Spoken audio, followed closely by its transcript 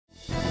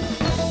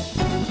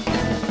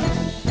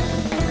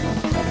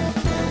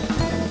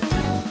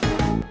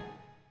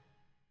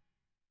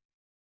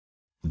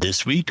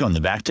This week on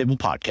the BackTable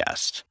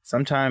podcast.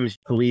 Sometimes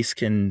police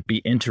can be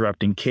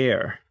interrupting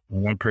care.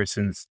 One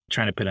person's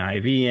trying to put an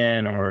IV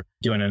in or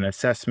doing an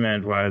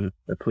assessment while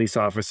the police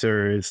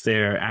officer is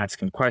there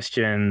asking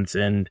questions,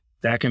 and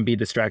that can be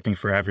distracting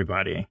for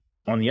everybody.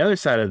 On the other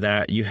side of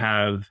that, you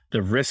have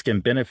the risk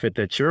and benefit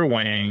that you're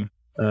weighing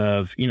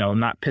of,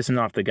 not pissing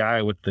off the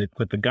guy with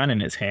the gun in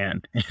his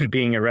hand and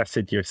being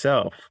arrested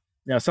yourself.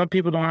 Now, some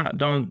people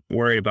don't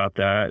worry about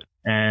that.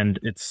 And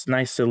it's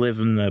nice to live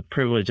in the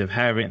privilege of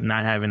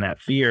not having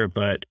that fear,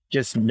 but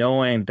just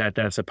knowing that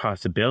that's a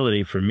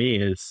possibility for me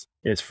is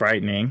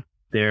frightening.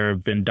 There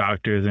have been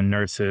doctors and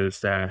nurses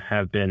that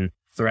have been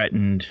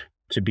threatened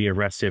to be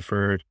arrested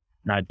for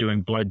not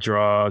doing blood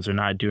draws or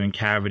not doing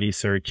cavity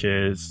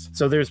searches.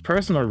 So there's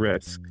personal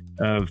risk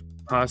of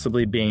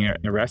possibly being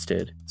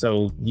arrested.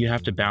 So you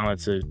have to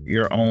balance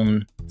your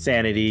own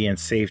sanity and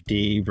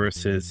safety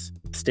versus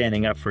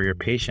standing up for your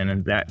patient,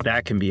 and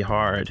that can be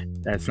hard.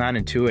 That's not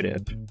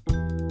intuitive.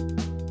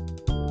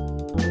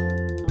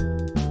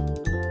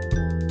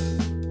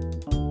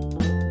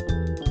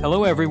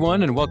 Hello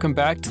everyone, and welcome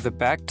back to the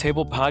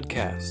BackTable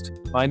podcast.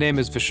 My name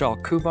is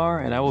Vishal Kumar,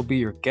 and I will be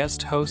your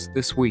guest host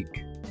this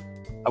week.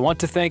 I want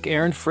to thank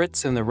Aaron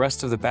Fritz and the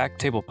rest of the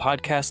BackTable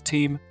podcast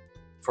team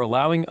for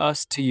allowing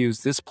us to use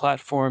this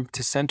platform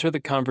to center the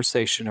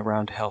conversation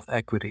around health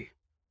equity.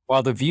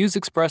 While the views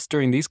expressed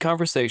during these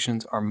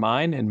conversations are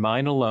mine and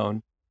mine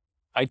alone,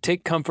 I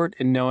take comfort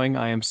in knowing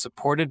I am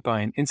supported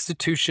by an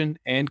institution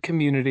and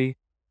community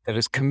that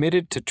is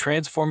committed to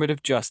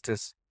transformative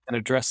justice and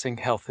addressing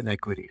health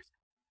inequities.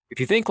 If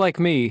you think like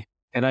me,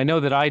 and I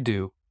know that I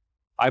do,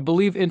 I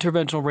believe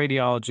interventional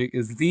radiology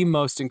is the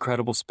most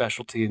incredible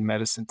specialty in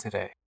medicine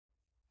today.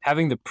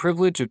 Having the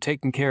privilege of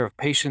taking care of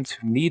patients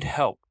who need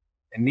help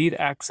and need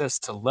access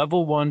to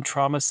level 1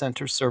 trauma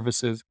center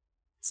services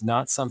is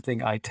not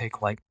something I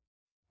take lightly.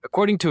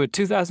 According to a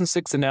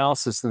 2006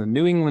 analysis in the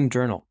New England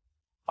Journal,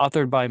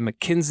 authored by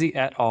McKinsey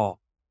et al.,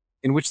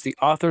 in which the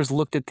authors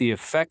looked at the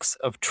effects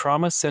of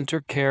trauma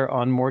center care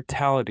on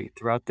mortality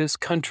throughout this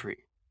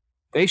country,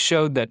 they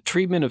showed that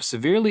treatment of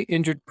severely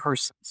injured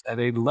persons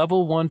at a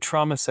level 1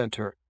 trauma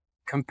center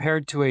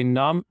compared to a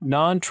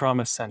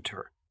non-trauma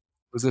center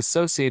was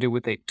associated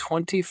with a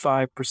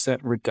 25%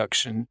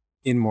 reduction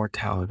in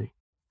mortality.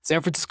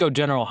 San Francisco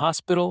General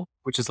Hospital,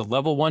 which is a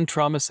level 1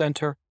 trauma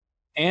center,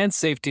 and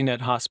Safety Net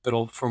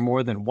Hospital for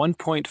more than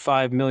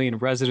 1.5 million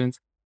residents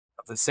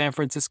of the San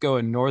Francisco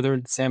and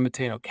northern San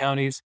Mateo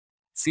counties,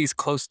 sees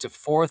close to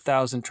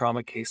 4,000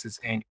 trauma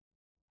cases annually.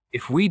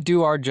 If we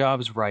do our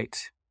jobs right,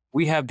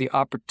 we have the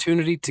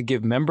opportunity to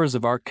give members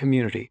of our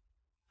community,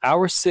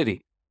 our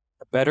city,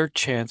 a better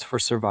chance for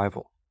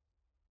survival.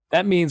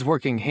 That means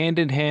working hand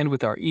in hand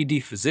with our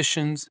ED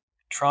physicians,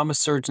 trauma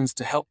surgeons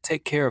to help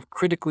take care of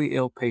critically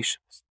ill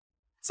patients.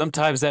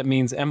 Sometimes that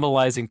means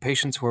embolizing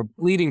patients who are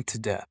bleeding to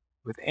death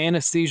with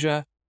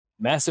anesthesia,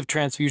 massive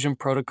transfusion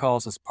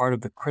protocols as part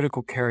of the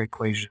critical care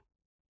equation.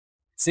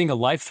 Seeing a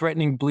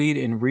life-threatening bleed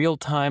in real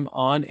time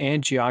on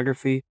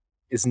angiography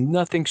is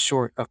nothing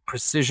short of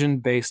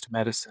precision-based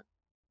medicine.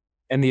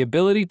 And the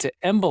ability to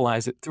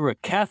embolize it through a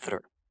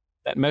catheter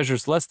that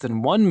measures less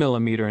than 1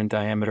 millimeter in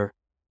diameter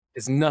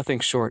is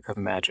nothing short of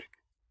magic.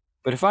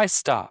 But if I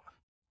stop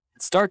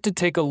and start to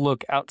take a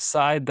look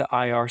outside the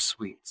IR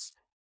suites,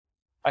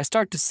 I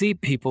start to see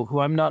people who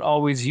I'm not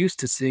always used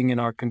to seeing in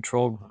our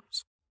control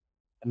rooms.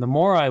 And the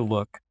more I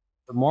look,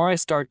 the more I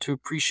start to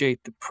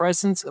appreciate the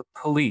presence of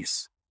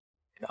police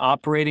in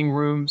operating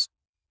rooms,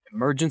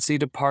 emergency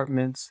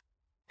departments,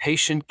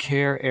 patient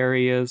care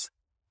areas,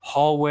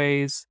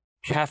 hallways,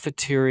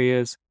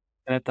 cafeterias,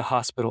 and at the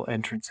hospital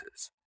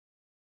entrances.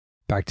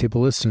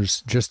 BackTable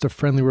listeners, just a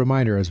friendly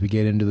reminder as we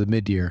get into the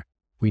mid-year,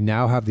 we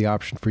now have the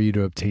option for you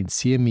to obtain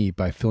CME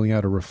by filling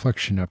out a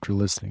reflection after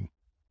listening.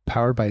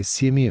 Powered by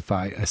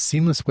CMEify, a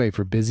seamless way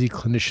for busy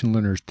clinician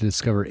learners to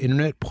discover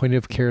internet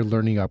point-of-care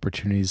learning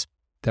opportunities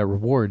that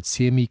reward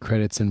CME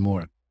credits and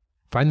more.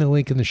 Find the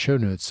link in the show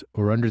notes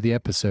or under the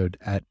episode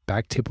at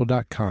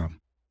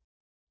backtable.com.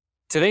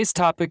 Today's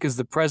topic is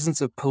the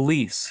presence of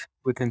police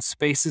within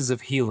spaces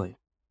of healing,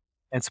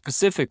 and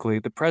specifically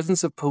the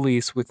presence of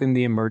police within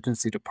the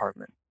emergency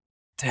department.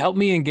 To help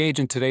me engage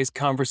in today's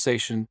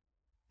conversation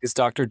is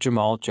Dr.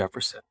 Jamal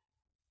Jefferson.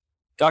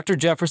 Dr.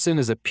 Jefferson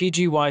is a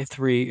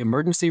PGY3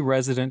 emergency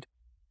resident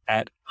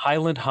at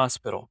Highland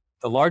Hospital,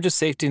 the largest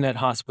safety net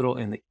hospital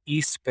in the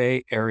East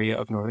Bay area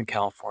of Northern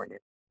California.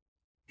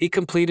 He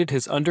completed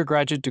his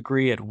undergraduate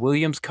degree at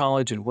Williams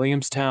College in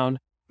Williamstown,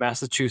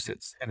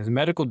 Massachusetts, and his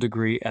medical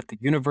degree at the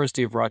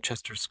University of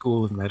Rochester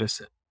School of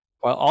Medicine,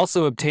 while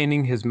also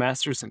obtaining his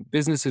master's in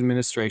business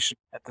administration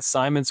at the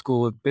Simon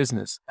School of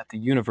Business at the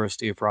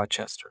University of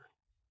Rochester.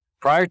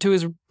 Prior to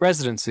his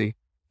residency,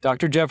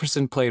 Dr.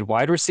 Jefferson played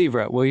wide receiver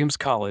at Williams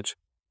College,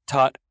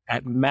 taught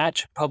at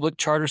Match Public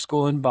Charter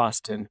School in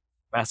Boston,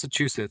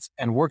 Massachusetts,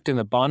 and worked in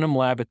the Bonham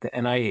Lab at the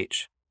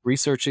NIH,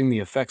 researching the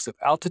effects of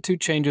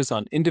altitude changes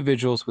on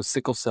individuals with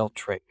sickle cell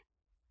trait.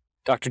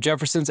 Dr.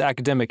 Jefferson's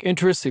academic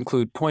interests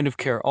include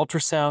point-of-care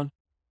ultrasound,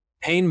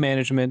 pain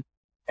management,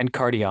 and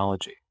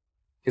cardiology.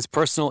 His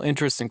personal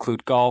interests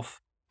include golf,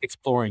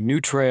 exploring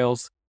new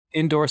trails,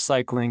 indoor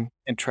cycling,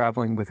 and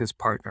traveling with his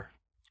partner.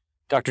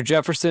 Dr.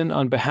 Jefferson,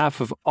 on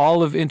behalf of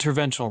all of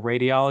Interventional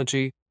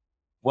Radiology,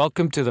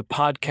 welcome to the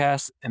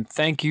podcast and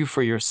thank you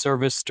for your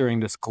service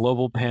during this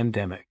global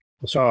pandemic.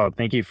 Vishal,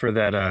 thank you for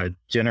that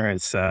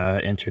generous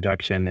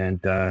introduction. And,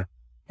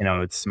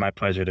 it's my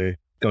pleasure to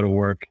go to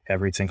work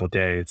every single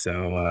day.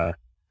 So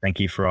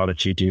thank you for all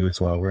that you do as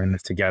well. We're in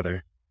this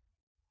together.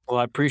 Well,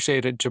 I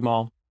appreciate it,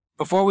 Jamal.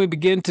 Before we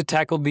begin to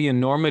tackle the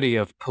enormity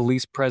of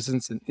police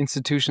presence in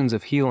institutions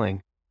of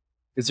healing,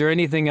 is there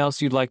anything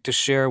else you'd like to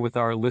share with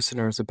our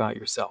listeners about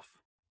yourself?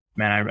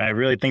 Man, I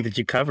really think that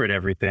you covered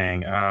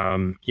everything.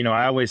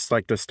 I always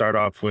like to start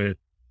off with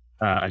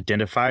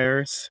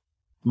identifiers.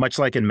 Much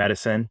like in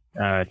medicine,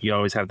 you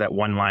always have that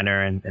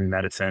one-liner in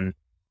medicine.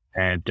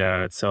 And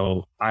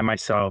so I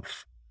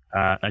myself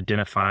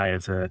identify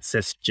as a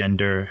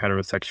cisgender,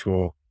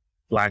 heterosexual,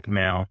 Black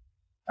male.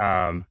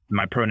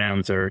 My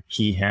pronouns are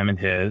he, him, and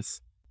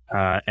his.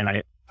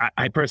 And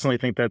I personally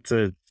think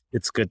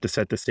it's good to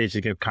set the stage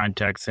to give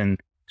context and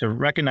to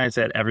recognize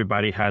that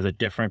everybody has a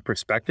different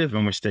perspective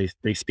in which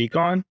they speak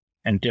on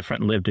and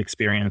different lived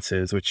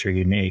experiences, which are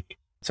unique.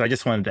 So I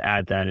just wanted to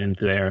add that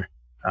into there.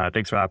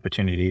 Thanks for the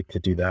opportunity to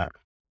do that.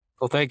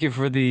 Well, thank you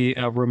for the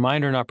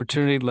reminder and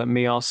opportunity. Let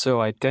me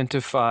also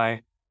identify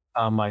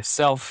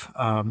myself.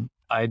 I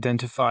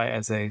identify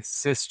as a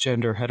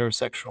cisgender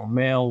heterosexual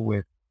male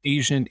with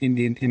Asian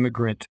Indian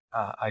immigrant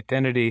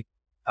identity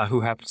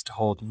who happens to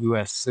hold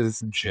U.S.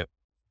 citizenship.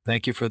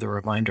 Thank you for the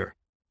reminder.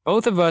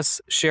 Both of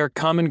us share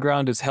common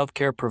ground as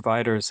healthcare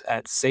providers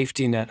at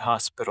safety net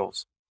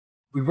hospitals.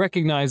 We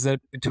recognize that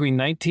between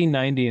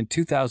 1990 and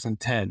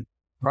 2010,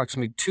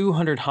 approximately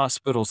 200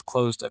 hospitals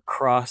closed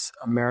across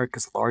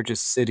America's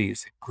largest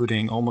cities,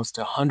 including almost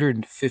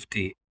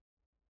 150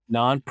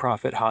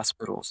 nonprofit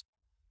hospitals.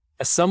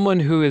 As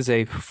someone who is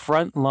a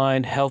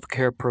frontline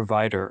healthcare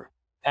provider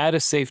at a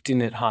safety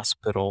net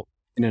hospital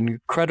in an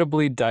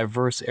incredibly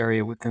diverse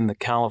area within the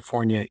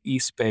California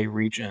East Bay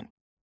region,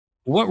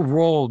 what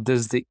role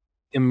does the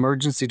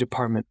emergency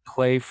department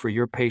play for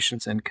your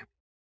patients and community?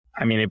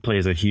 I mean, it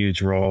plays a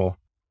huge role.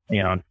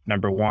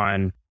 Number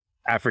one,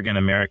 African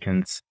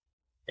Americans,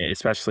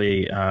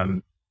 especially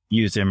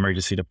use the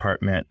emergency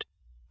department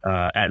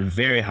at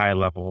very high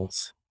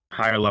levels,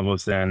 higher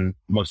levels than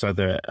most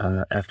other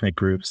ethnic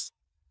groups,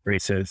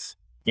 races.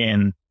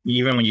 And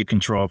even when you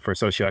control for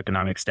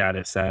socioeconomic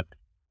status, that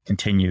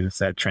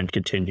trend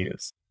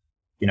continues.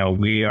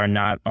 We are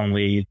not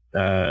only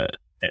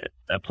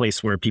a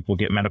place where people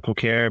get medical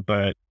care,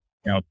 but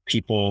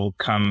people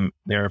come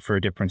there for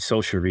different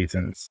social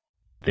reasons.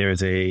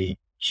 There's a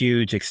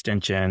huge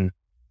extension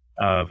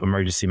of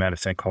emergency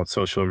medicine called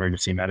social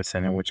emergency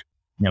medicine, in which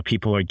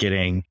people are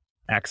getting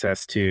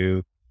access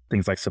to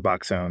things like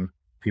Suboxone.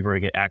 People are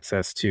getting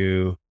access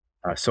to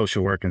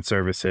social work and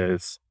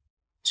services.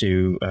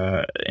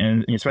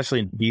 And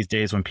especially these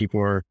days when people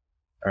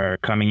are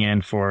coming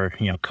in for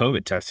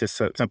COVID tests, just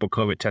simple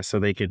COVID tests, so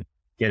they could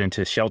get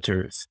into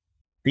shelters.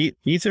 These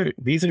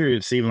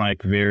seem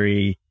like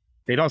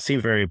they don't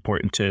seem very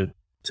important to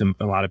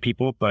a lot of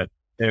people, but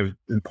they're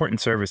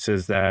important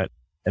services that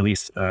at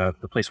least the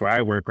place where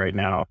I work right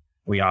now,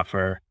 we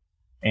offer.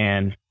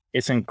 And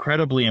it's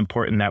incredibly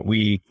important that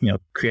we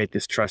create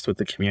this trust with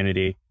the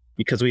community,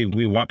 because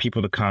we want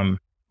people to come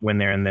when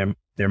they're in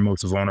their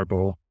most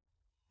vulnerable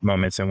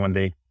moments and when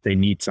they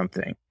need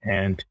something.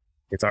 And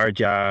it's our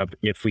job,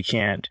 if we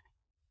can't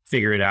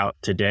figure it out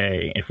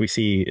today,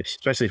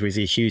 especially if we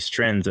see huge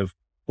trends of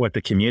what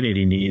the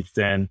community needs,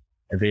 then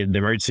the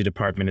emergency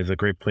department is a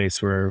great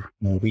place where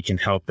we can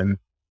help and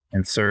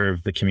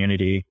serve the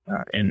community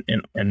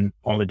in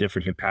all the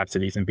different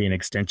capacities and be an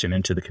extension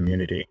into the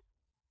community.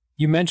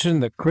 You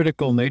mentioned the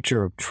critical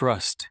nature of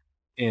trust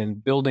in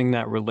building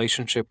that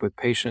relationship with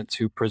patients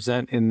who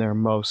present in their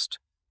most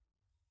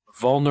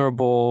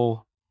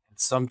vulnerable and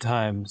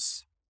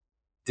sometimes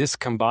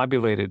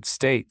discombobulated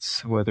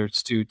states, whether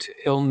it's due to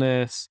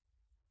illness,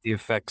 the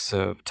effects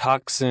of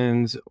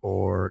toxins,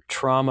 or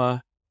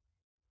trauma.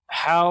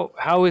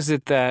 How is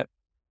it that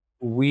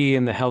we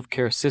in the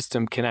healthcare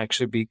system can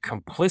actually be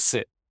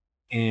complicit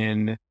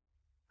in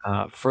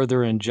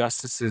further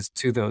injustices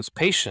to those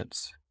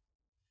patients?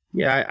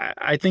 Yeah,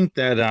 I think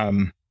that,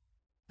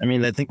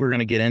 I think we're going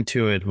to get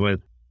into it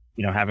with,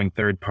 having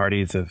third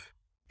parties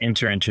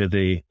enter into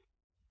the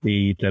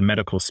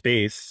medical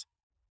space.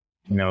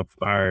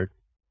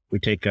 We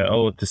take an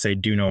oath to say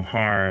do no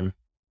harm,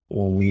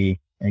 or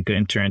we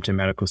enter into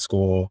medical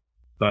school.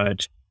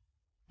 But,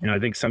 I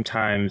think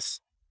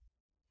sometimes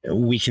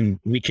we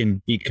can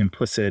be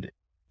complicit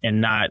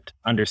and not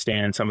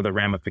understand some of the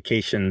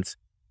ramifications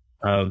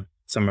of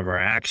some of our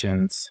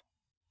actions.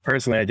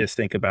 Personally, I just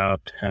think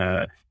about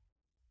the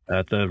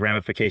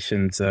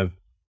ramifications of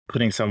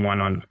putting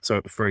someone on,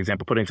 for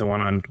example, putting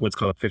someone on what's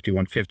called a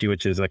 5150,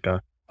 which is like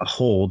a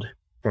hold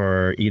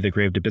for either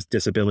grave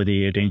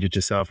disability, a danger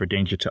to self or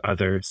danger to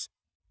others,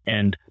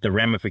 and the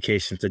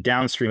ramifications, the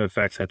downstream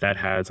effects that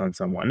has on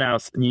someone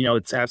else.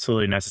 It's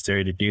absolutely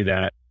necessary to do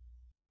that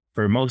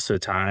for most of the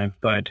time,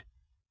 but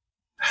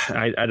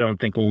I don't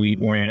think when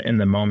we're in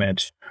the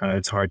moment,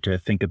 it's hard to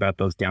think about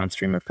those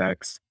downstream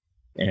effects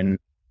and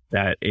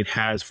that it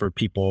has for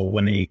people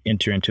when they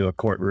enter into a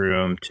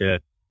courtroom to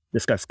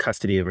discuss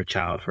custody of a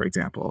child, for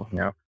example.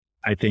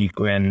 I think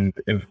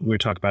if we'll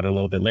talk about it a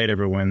little bit later,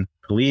 but when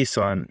police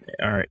are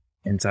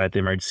inside the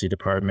emergency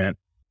department,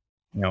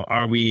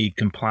 are we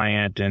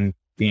compliant and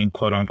being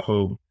quote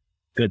unquote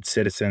good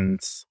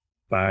citizens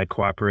by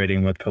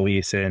cooperating with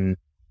police and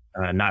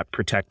not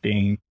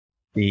protecting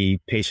the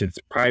patient's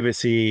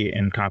privacy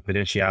and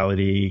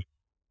confidentiality?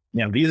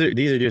 These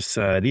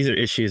are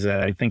issues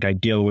that I think I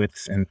deal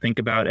with and think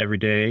about every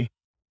day.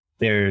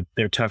 They're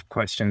tough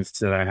questions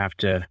that I have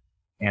to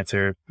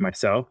answer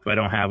myself. I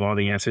don't have all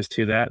the answers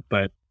to that,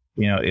 but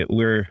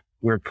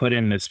we're put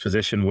in this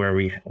position where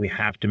we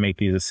have to make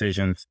these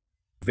decisions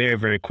very,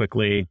 very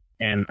quickly.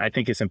 And I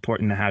think it's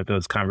important to have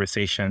those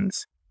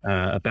conversations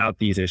about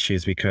these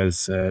issues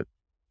because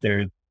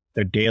they're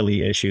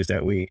daily issues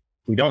that we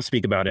don't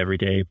speak about every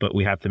day, but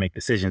we have to make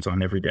decisions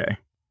on every day.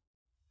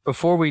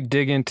 Before we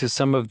dig into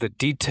some of the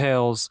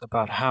details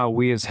about how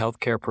we as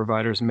healthcare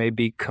providers may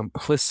be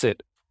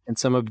complicit in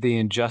some of the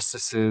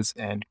injustices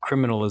and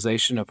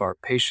criminalization of our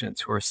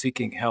patients who are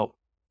seeking help,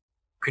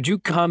 could you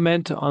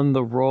comment on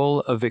the role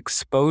of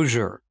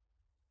exposure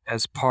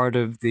as part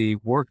of the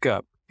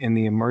workup in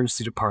the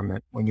emergency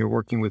department when you're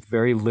working with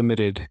very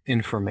limited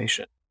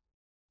information?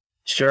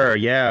 Sure.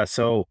 Yeah.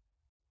 So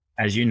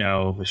as you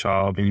know,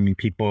 Vishal,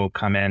 people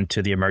come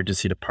into the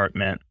emergency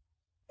department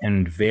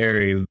in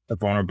very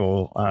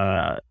vulnerable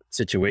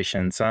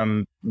situations.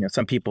 Some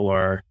people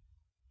are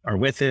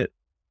with it.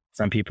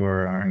 Some people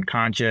are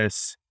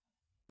unconscious.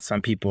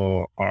 Some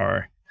people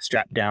are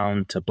strapped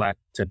down to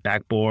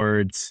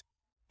backboards.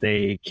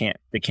 They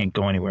can't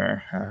go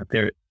anywhere.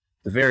 They're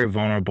a very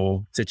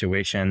vulnerable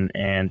situation.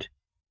 And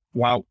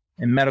while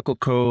in medical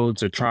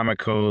codes or trauma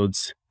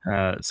codes,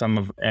 some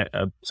of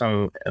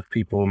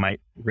people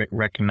might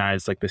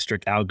recognize like the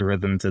strict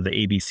algorithms of the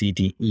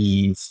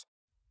ABCDEs,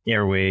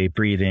 airway,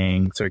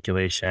 breathing,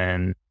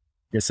 circulation,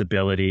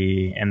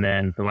 disability, and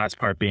then the last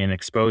part being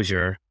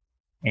exposure.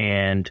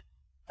 And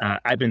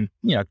I've been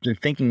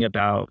thinking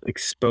about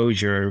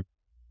exposure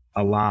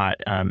a lot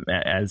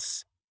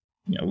as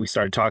we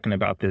started talking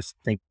about this,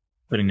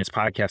 putting this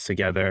podcast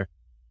together,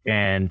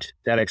 and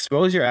that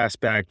exposure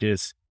aspect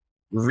is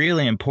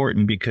really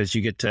important because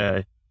you get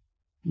to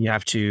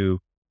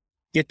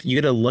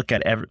look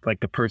at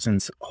the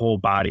person's whole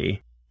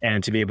body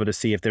and to be able to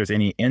see if there's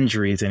any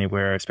injuries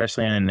anywhere,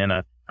 especially in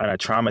a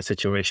trauma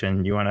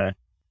situation. You want to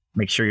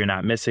make sure you're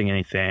not missing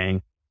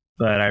anything.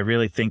 But I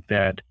really think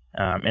that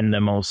in the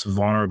most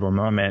vulnerable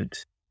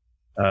moment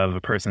of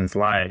a person's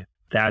life,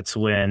 that's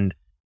when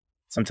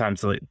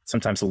sometimes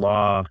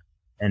law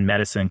and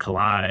medicine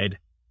collide,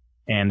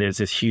 and there's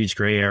this huge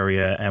gray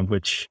area in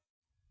which,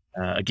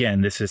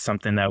 again, this is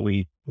something that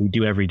we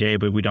do every day,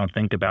 but we don't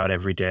think about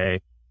every day,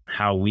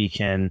 how we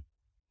can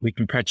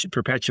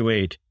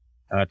perpetuate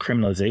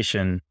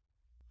criminalization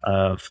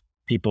of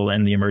people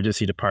in the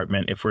emergency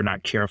department if we're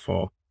not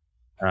careful,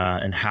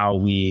 and how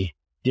we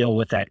deal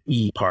with that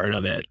E part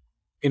of it.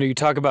 You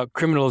talk about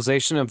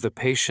criminalization of the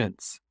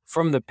patients.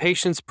 From the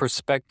patient's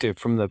perspective,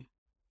 from the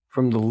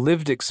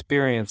lived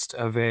experience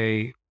of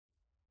a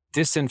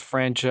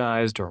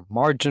disenfranchised or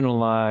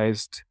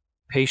marginalized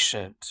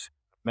patient,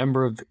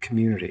 member of the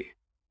community,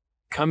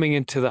 coming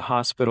into the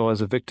hospital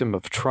as a victim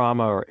of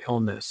trauma or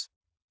illness,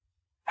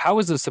 how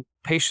is this a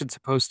patient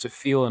supposed to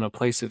feel in a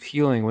place of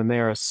healing when they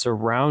are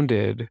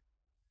surrounded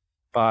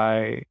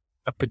by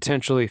a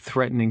potentially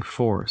threatening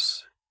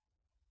force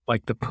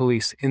like the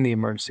police in the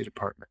emergency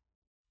department?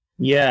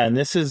 Yeah, and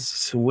this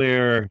is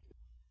where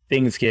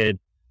things get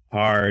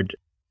hard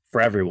for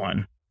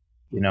everyone.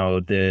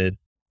 The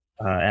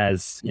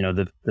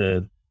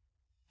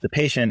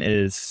patient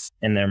is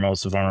in their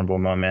most vulnerable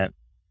moment.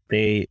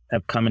 They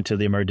have come into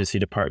the emergency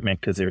department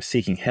because they're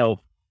seeking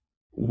help.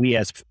 We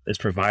as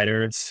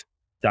providers,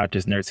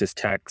 doctors, nurses,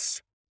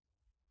 techs,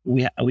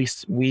 we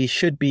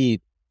should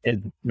be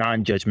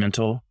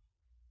non-judgmental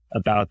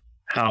about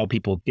how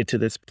people get to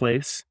this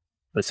place.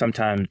 But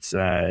sometimes,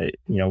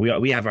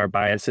 we have our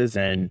biases,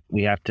 and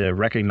we have to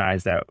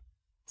recognize that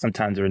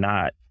sometimes we're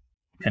not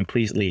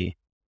completely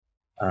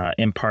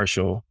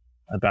impartial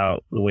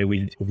about the way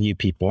we view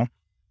people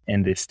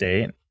in this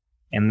state.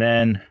 And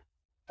then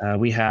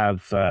we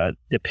have,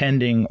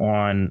 depending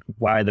on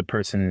why the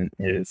person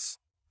is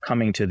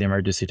coming to the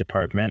emergency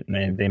department,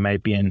 and they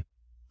might be in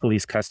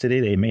police custody,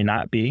 they may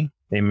not be.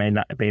 They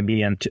may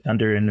be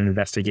under an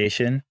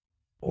investigation,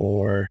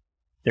 or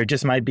there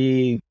just might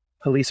be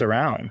police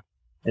around.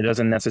 It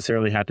doesn't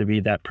necessarily have to be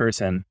that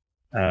person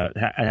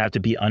have to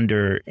be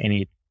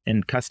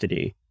in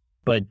custody,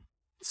 but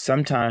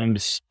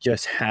sometimes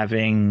just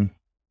having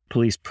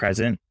police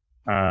presence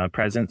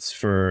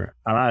for,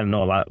 I don't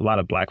know, a lot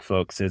of Black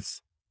folks,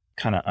 it's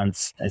kind of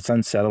it's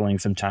unsettling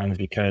sometimes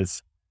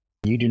because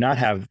you do not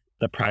have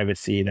the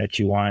privacy that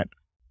you want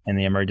in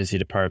the emergency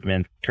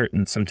department.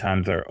 Curtains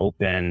sometimes are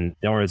open,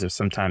 doors are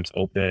sometimes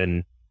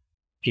open.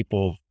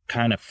 People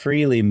kind of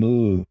freely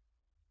move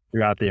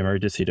throughout the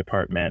emergency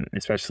department,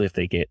 especially if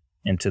they get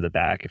into the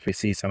back. If we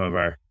see some of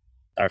our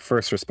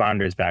first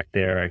responders back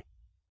there,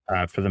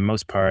 for the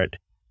most part,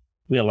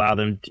 we allow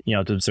them to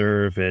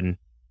observe, and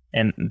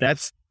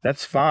that's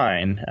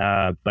fine.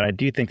 But I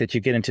do think that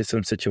you get into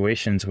some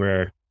situations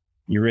where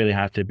you really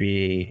have to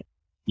be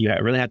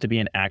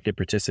an active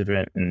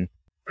participant in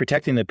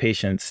protecting the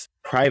patient's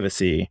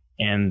privacy,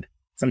 and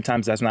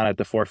sometimes that's not at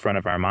the forefront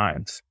of our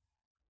minds.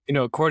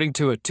 According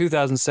to a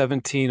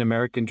 2017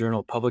 American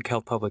Journal of Public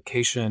Health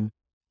publication,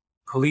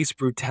 police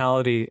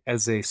brutality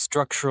as a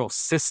structural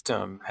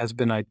system has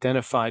been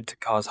identified to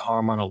cause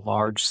harm on a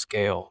large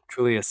scale,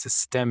 truly a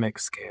systemic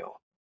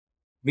scale,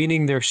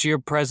 meaning their sheer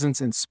presence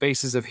in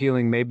spaces of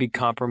healing may be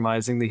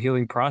compromising the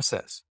healing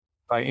process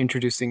by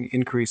introducing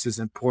increases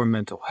in poor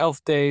mental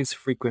health days,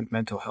 frequent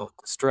mental health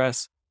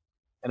distress,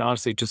 and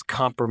honestly just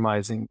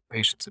compromising the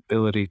patient's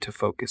ability to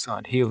focus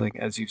on healing,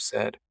 as you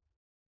said.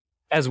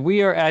 As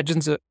we are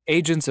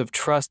agents of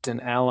trust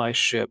and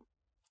allyship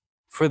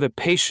for the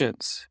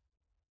patients,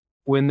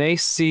 when they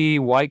see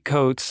white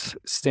coats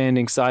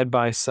standing side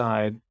by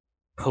side,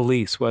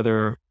 police,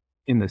 whether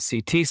in the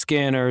CT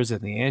scanners,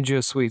 in the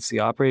angio suites, the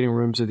operating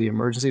rooms, or the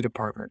emergency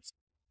departments,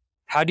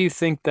 how do you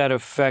think that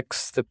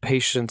affects the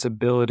patient's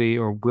ability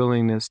or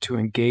willingness to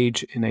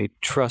engage in a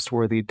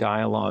trustworthy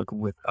dialogue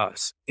with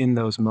us in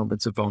those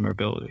moments of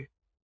vulnerability?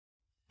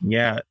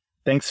 Yeah,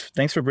 thanks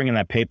for bringing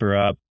that paper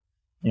up.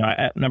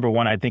 Number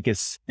one, I think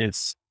it's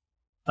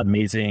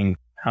amazing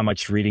how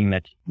much reading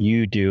that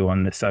you do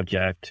on the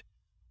subject,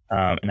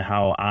 and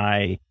how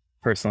I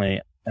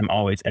personally am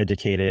always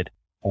educated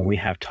when we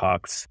have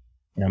talks.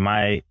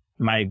 My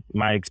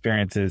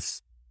experience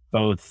is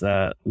both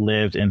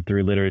lived and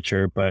through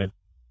literature, but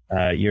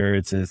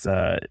yours is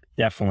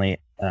definitely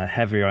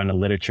heavier on the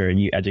literature,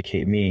 and you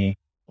educate me.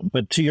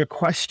 But to your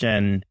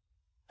question,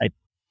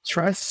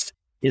 trust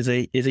is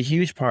a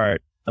huge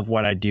part of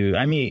what I do.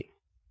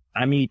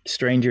 I meet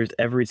strangers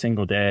every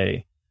single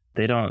day.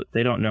 They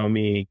don't know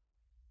me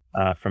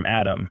from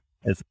Adam,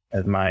 as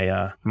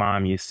my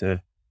mom used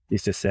to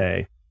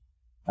say.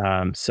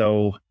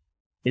 So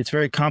it's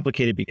very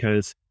complicated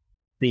because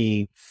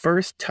the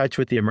first touch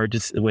with the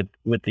emergency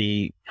with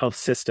the health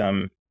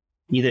system,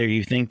 either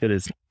you think that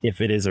if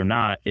it is or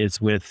not,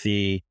 is with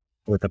the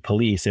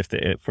police.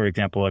 For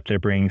example, if they're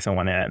bringing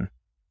someone in,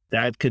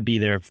 that could be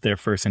their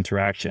first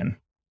interaction,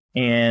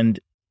 and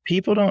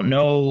people don't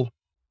know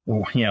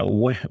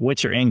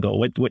what's your angle,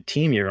 what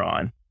team you're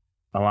on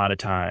a lot of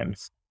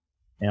times.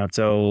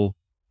 So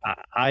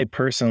I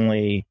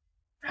personally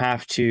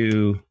have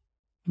to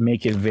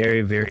make it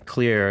very, very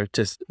clear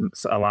to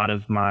a lot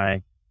of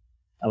my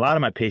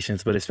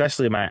patients, but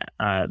especially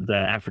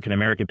the African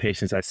American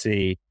patients I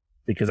see,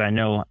 because I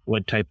know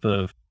what type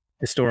of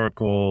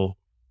historical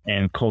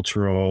and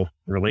cultural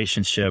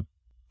relationship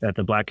that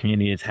the Black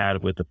community has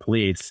had with the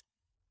police,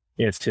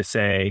 is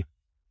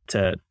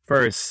to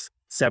first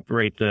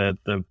separate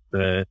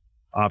the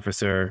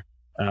officer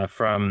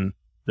from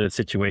the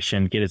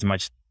situation, get as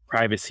much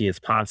privacy as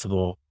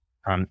possible,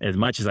 as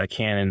much as I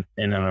can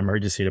in an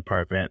emergency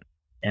department,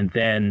 and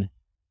then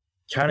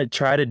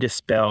try to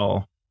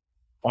dispel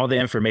all the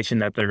information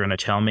that they're going to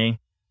tell me.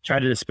 Try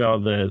to dispel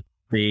the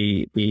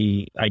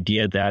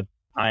idea that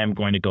I am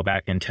going to go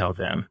back and tell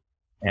them,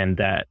 and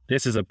that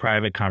this is a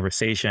private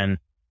conversation.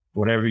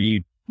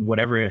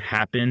 Whatever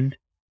happened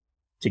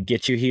to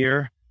get you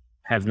here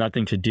has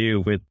nothing to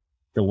do with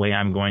the way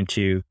I'm going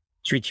to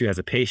treat you as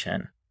a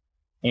patient.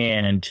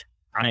 And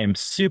I am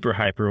super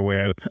hyper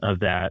aware of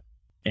that.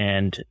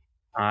 And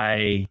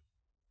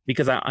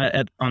because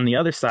on the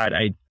other side,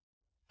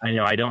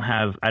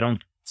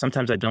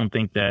 sometimes I don't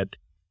think that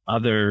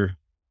other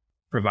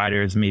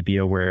providers may be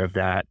aware of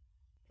that.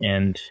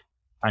 And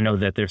I know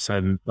that there's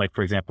some, like,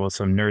 for example,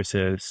 some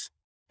nurses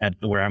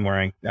where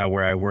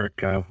I work,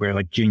 wear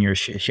like junior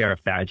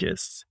sheriff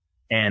badges,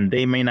 and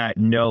they may not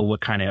know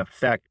what kind of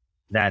effect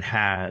that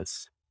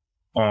has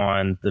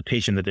on the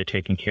patient that they're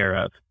taking care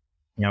of.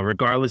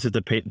 Regardless if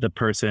the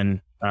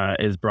person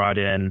is brought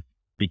in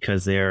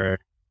because they're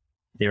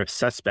a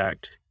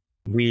suspect,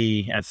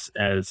 we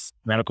as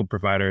medical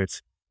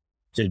providers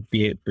should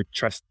be able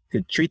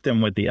to treat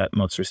them with the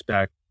utmost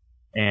respect.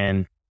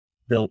 And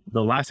the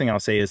last thing I'll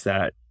say is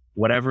that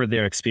whatever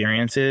their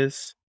experience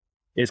is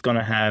going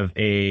to have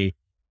a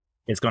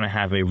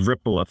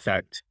ripple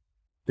effect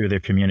through their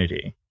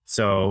community.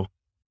 So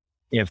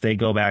if they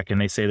go back and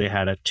they say they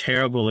had a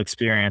terrible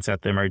experience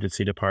at the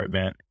emergency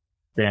department,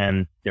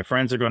 then their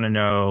friends are going to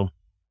know,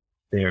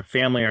 their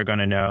family are going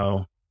to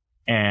know,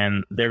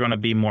 and they're going to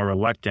be more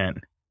reluctant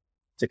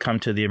to come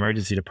to the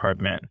emergency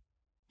department.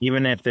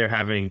 Even if they're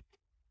having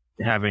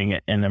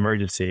an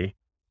emergency,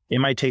 it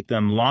might take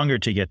them longer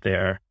to get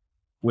there,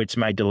 which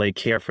might delay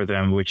care for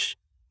them, which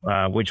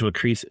will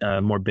increase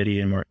morbidity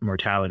and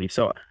mortality.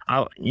 So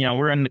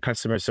we're in the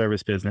customer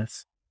service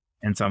business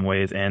in some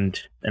ways, and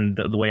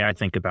the way I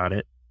think about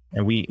it,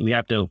 and we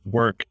have to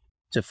work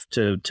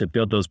to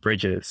build those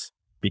bridges,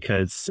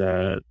 because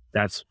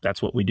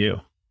that's what we do.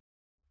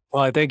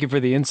 Well, I thank you for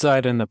the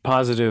insight and the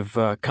positive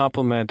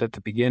compliment at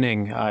the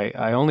beginning.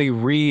 I only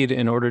read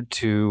in order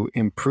to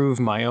improve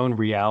my own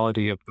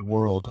reality of the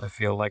world. I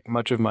feel like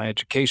much of my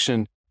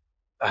education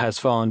has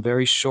fallen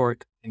very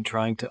short in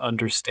trying to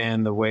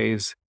understand the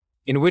ways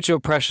in which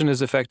oppression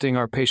is affecting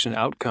our patient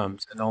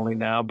outcomes. And only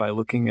now, by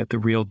looking at the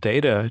real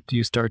data, do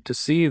you start to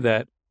see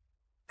that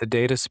the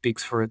data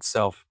speaks for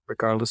itself,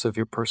 regardless of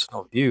your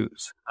personal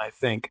views. I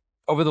think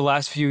over the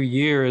last few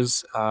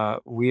years,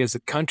 we as a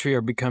country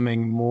are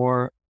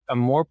becoming a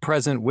more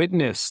present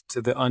witness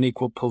to the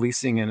unequal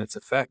policing and its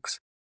effects.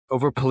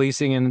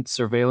 Over-policing and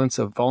surveillance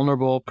of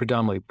vulnerable,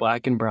 predominantly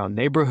Black and brown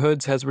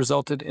neighborhoods has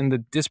resulted in the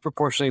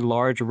disproportionately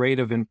large rate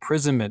of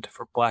imprisonment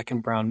for Black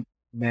and brown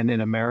men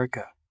in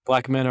America.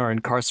 Black men are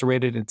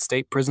incarcerated in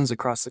state prisons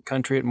across the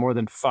country at more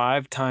than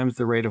 5 times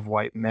the rate of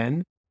white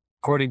men.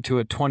 According to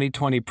a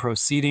 2020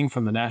 proceeding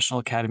from the National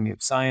Academy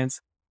of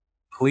Science,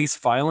 police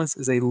violence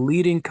is a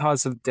leading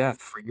cause of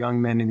death for young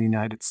men in the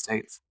United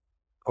States.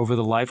 Over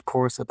the life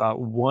course, about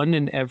 1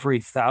 in every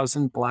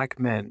 1,000 Black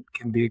men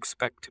can be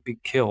expected to be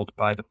killed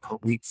by the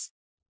police.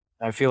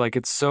 I feel like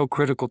it's so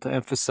critical to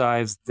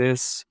emphasize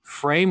this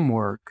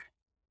framework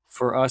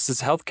for us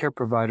as healthcare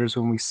providers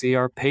when we see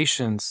our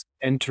patients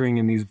entering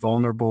in these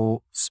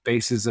vulnerable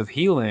spaces of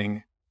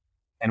healing,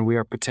 and we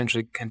are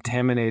potentially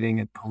contaminating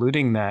and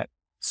polluting that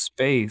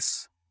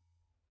space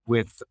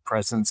with the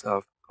presence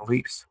of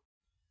police.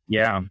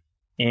 Yeah.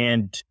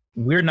 And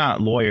we're not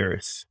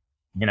lawyers,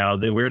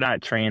 we're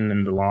not trained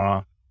in the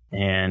law.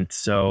 And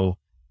so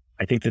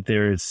I think that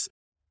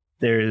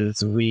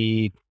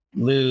we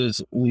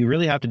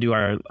really have to do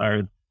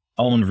our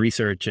own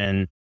research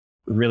and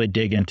really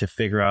dig in to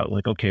figure out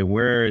okay,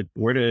 where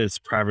does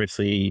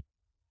privacy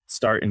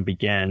start and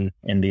begin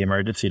in the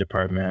emergency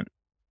department,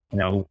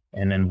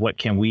 and then what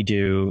can we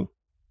do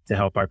to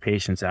help our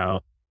patients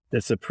out?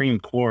 The Supreme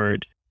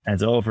Court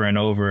has over and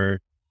over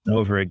and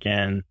over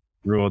again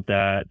ruled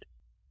that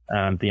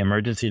the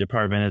emergency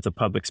department is a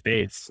public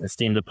space,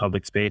 esteemed a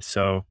public space.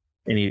 So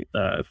any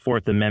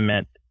Fourth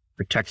Amendment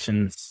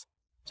protections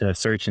to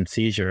search and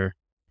seizure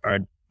are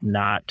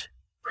not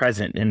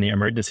present in the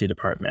emergency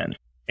department.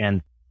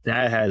 And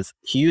that has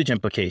huge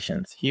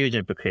implications.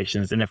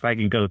 And if I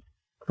can go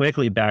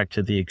quickly back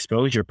to the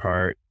exposure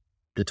part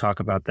to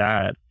talk about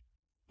that,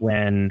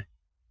 when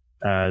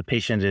a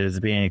patient is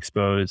being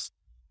exposed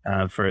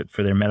for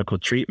their medical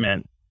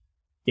treatment,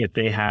 if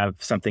they have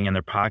something in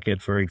their pocket,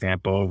 for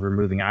example,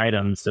 removing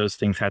items, those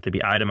things have to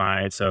be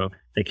itemized so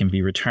they can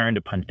be returned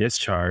upon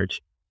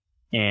discharge.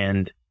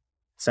 And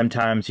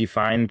sometimes you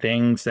find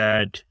things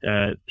that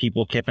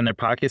people kept in their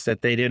pockets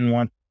that they didn't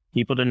want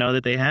people to know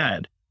that they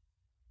had.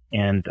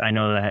 And I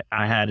know that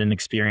I had an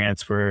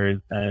experience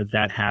where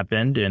that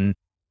happened, and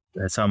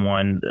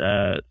someone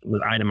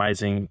was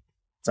itemizing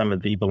some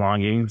of the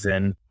belongings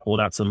and pulled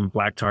out some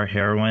black tar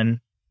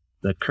heroin.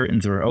 The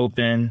curtains were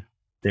open.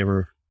 They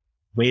were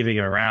waving it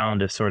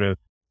around as sort of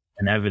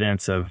an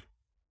evidence of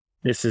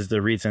this is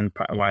the reason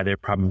why they're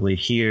probably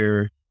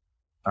here,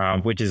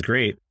 which is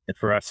great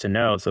for us to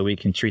know so we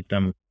can treat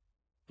them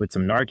with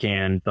some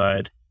Narcan.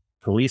 But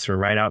police were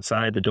right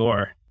outside the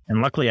door.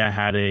 And luckily I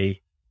had a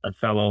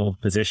fellow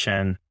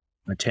physician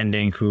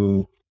attending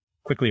who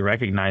quickly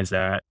recognized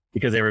that,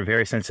 because they were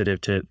very sensitive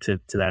to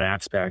that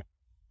aspect,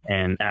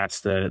 and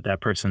asked that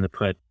person to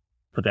put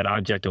that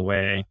object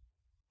away.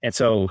 And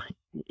so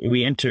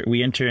we enter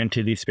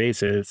into these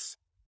spaces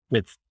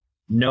with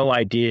no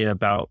idea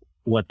about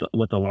what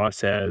the law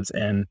says,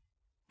 and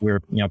we're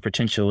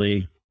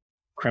potentially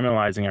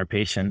criminalizing our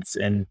patients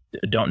and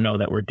don't know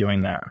that we're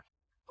doing that.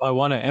 I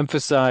want to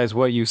emphasize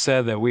what you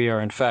said, that we are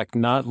in fact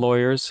not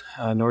lawyers,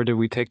 nor did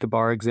we take the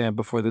bar exam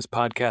before this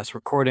podcast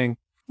recording.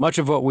 Much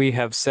of what we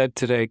have said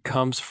today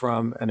comes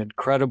from an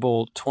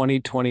incredible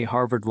 2020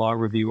 Harvard Law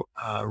Review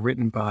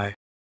written by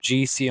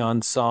Ji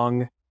Sion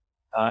Song,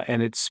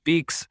 and it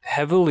speaks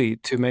heavily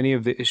to many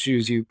of the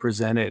issues you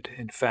presented.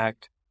 In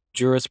fact,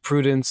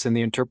 jurisprudence and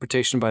the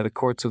interpretation by the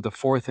courts of the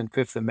Fourth and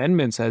Fifth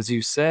Amendments, as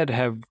you said,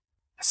 have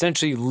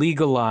essentially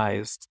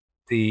legalized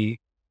the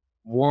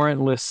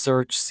warrantless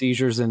search,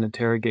 seizures, and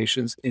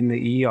interrogations in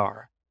the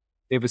ER.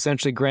 They've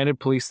essentially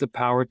granted police the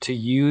power to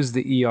use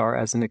the ER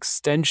as an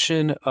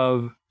extension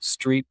of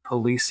street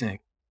policing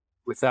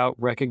without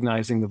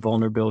recognizing the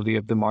vulnerability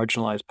of the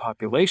marginalized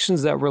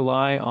populations that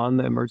rely on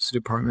the emergency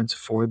departments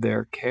for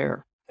their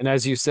care. And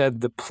as you said,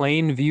 the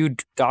plain view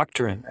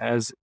doctrine,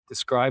 as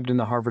described in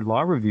the Harvard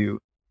Law Review,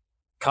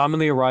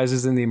 commonly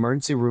arises in the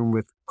emergency room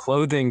with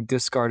clothing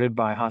discarded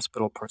by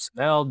hospital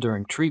personnel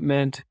during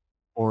treatment,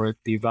 or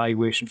the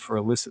evaluation for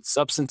illicit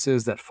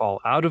substances that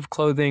fall out of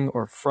clothing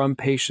or from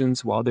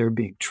patients while they're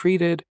being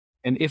treated.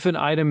 And if an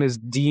item is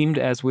deemed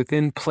as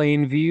within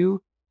plain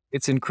view,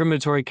 its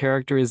incriminatory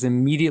character is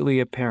immediately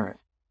apparent,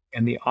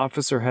 and the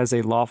officer has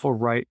a lawful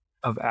right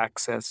of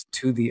access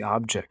to the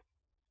object.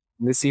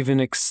 And this even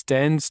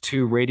extends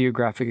to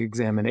radiographic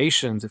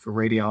examinations. If a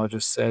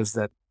radiologist says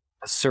that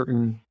a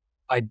certain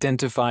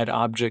identified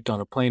object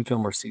on a plain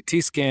film or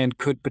CT scan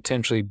could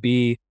potentially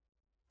be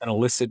an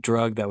illicit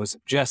drug that was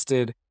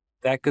ingested,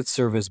 that could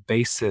serve as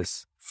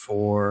basis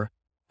for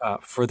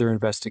further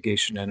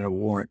investigation and a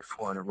warrant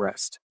for an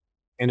arrest.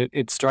 And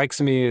it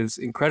strikes me as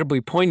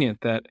incredibly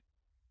poignant that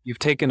you've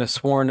taken a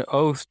sworn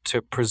oath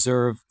to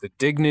preserve the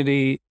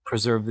dignity,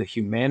 preserve the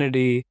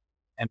humanity,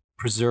 and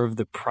preserve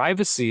the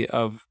privacy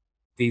of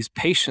these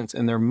patients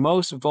in their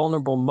most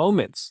vulnerable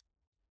moments.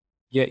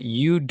 Yet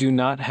you do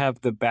not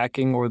have the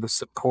backing or the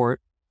support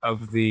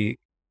of the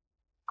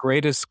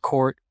greatest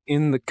court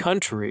in the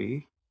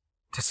country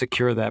to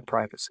secure that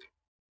privacy.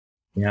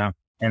 Yeah.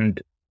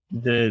 And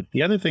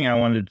the other thing I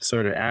wanted to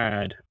sort of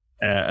add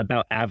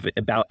about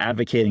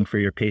advocating for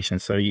your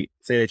patients. So you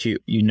say that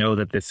you know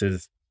that this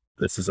is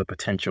a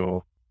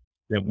potential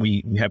that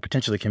we have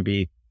potentially can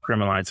be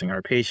criminalizing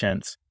our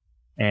patients,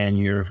 and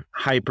you're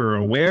hyper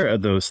aware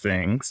of those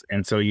things.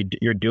 And so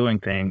you're doing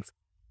things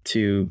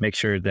to make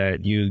sure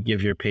that you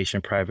give your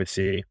patient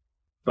privacy,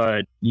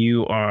 but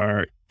you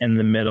are in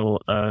the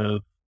middle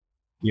of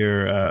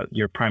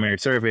your primary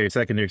survey, your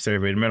secondary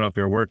survey, in the middle of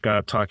your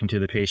workup, talking to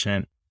the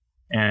patient.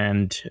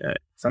 And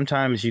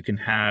sometimes you can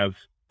have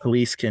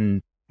police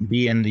can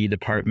be in the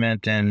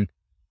department and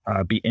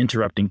be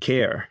interrupting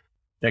care.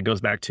 That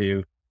goes back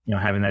to,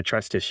 having that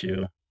trust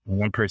issue.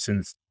 One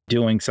person's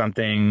doing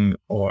something,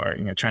 or,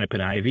 trying to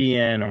put an IV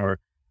in, or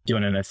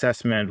doing an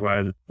assessment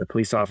while the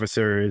police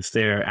officer is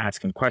there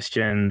asking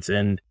questions,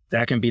 and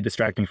that can be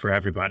distracting for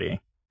everybody.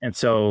 And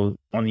so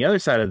on the other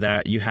side of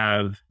that, you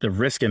have the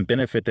risk and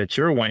benefit that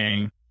you're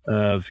weighing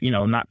of,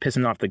 not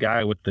pissing off the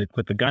guy with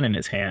the gun in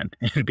his hand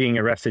and being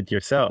arrested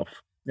yourself.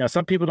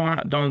 Some people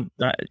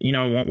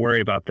won't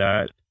worry about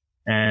that.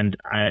 And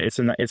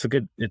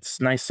it's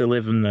nice to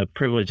live in the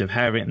privilege of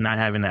not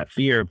having that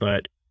fear,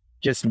 but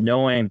just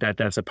knowing that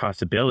that's a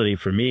possibility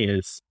for me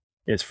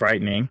is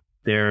frightening.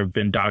 There have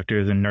been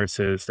doctors and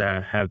nurses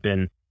that have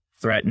been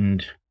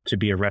threatened to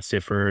be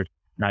arrested for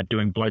not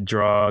doing blood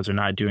draws or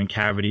not doing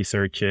cavity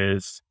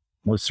searches.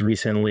 Most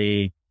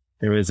recently,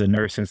 there was a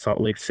nurse in Salt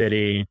Lake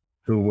City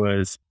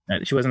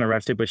she wasn't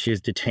arrested, but she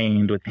was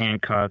detained with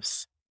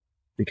handcuffs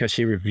because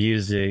she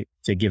refused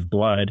to give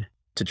blood,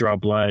 to draw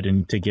blood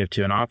and to give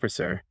to an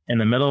officer in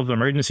the middle of the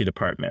emergency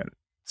department.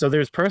 So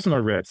there's personal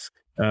risk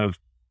of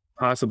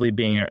possibly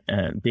being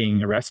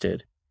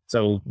arrested.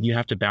 So you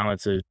have to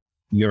balance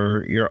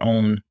your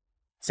own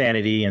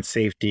sanity and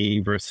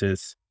safety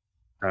versus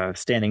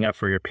standing up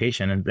for your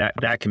patient. And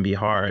that can be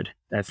hard.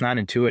 That's not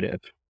intuitive.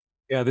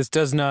 Yeah, this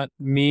does not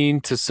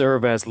mean to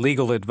serve as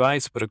legal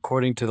advice, but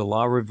according to the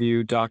law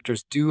review,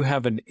 doctors do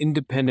have an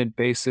independent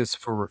basis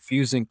for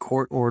refusing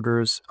court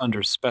orders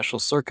under special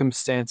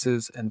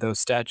circumstances, and those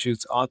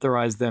statutes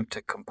authorize them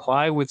to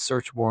comply with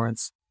search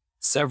warrants.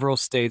 Several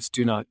states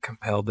do not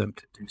compel them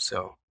to do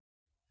so.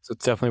 So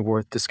it's definitely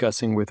worth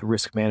discussing with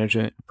risk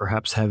management,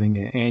 perhaps having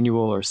an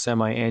annual or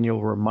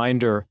semi-annual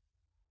reminder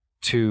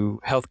to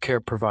healthcare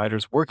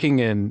providers working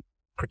in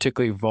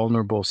particularly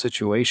vulnerable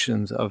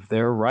situations of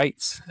their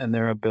rights and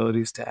their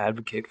abilities to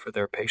advocate for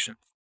their patients.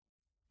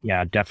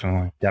 Yeah,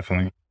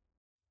 definitely.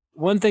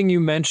 One thing you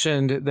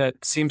mentioned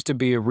that seems to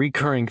be a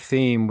recurring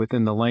theme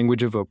within the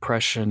language of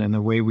oppression and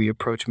the way we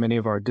approach many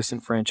of our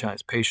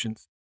disenfranchised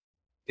patients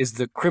is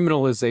the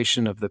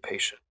criminalization of the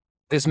patient.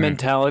 This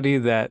mentality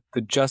that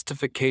the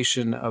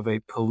justification of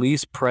a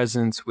police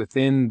presence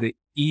within the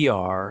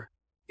ER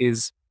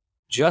is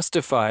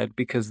justified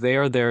because they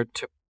are there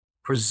to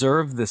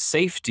preserve the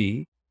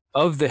safety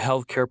of the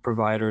healthcare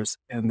providers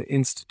and the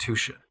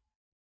institution.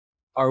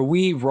 Are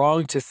we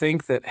wrong to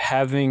think that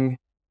having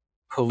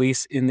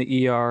police in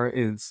the ER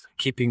is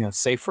keeping us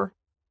safer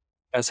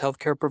as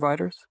healthcare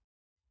providers?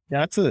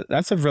 Yeah,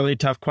 that's a really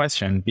tough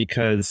question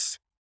because,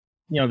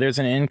 there's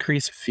an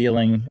increased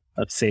feeling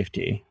of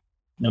safety,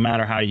 no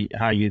matter how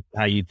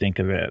you think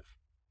of it,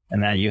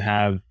 and that you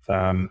have,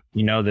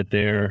 that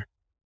there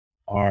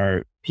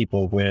are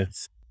people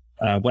with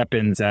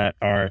weapons that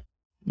are,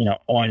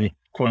 on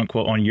quote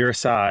unquote on your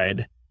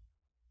side,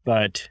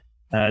 but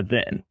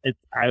then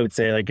I would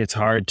say it's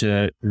hard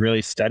to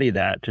really study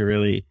that to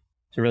really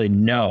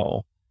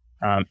know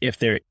if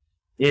there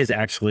is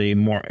actually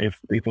more, if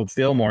people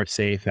feel more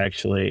safe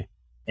actually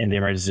in the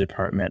emergency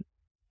department.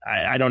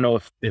 I don't know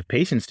if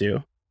patients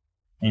do.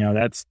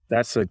 That's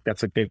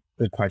a good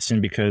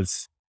question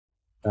because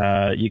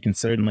you can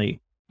certainly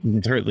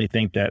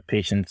think that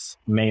patients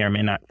may or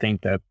may not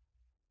think that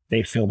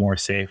they feel more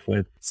safe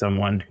with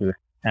someone who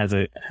has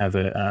a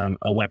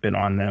weapon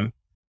on them.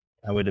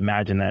 I would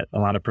imagine that a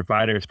lot of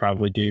providers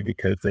probably do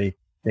because they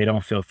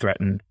don't feel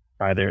threatened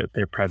by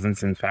their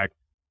presence. In fact,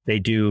 they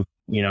do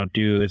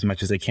as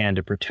much as they can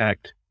to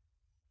protect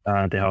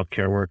the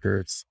healthcare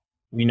workers.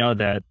 We know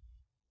that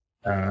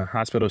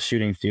hospital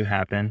shootings do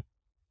happen.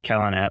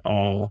 Callan et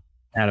al.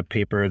 Had a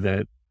paper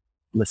that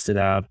listed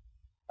out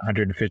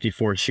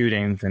 154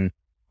 shootings in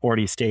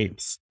 40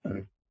 states.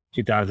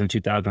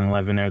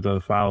 2011, there's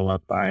a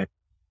follow-up by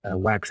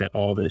Wax et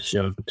al. That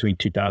showed between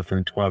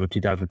 2012 and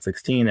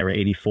 2016, there were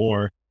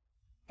 84.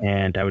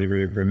 And I would be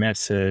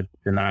remiss to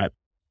not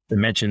to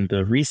mention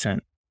the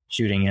recent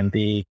shooting in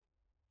the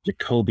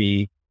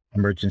Jacoby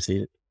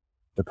Emergency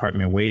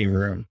Department waiting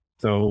room.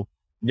 So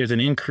there's an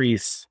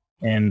increase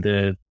in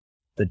the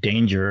the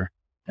danger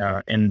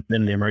in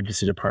the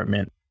emergency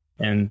department.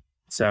 And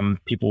some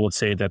people would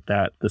say that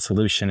the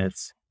solution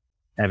is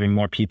having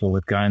more people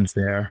with guns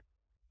there.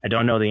 I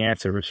don't know the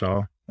answer,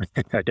 Vishal.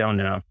 I don't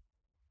know.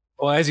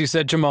 Well, as you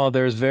said, Jamal,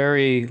 there's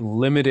very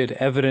limited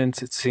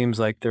evidence. It seems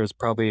like there's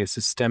probably a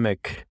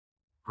systemic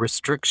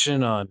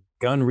restriction on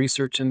gun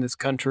research in this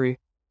country.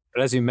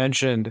 But as you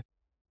mentioned,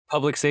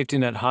 public safety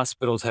net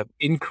hospitals have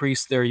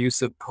increased their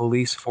use of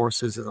police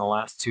forces in the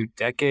last 2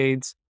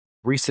 decades.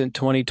 Recent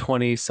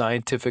 2020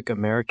 Scientific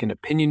American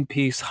opinion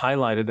piece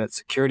highlighted that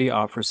security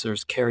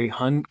officers carry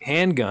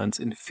handguns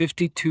in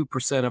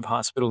 52% of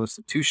hospital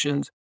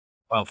institutions,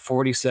 while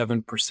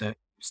 47%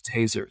 use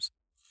tasers.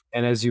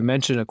 And as you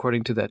mentioned,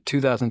 according to that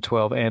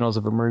 2012 Annals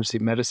of Emergency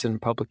Medicine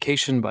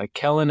publication by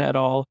Kellen et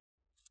al.,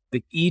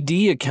 the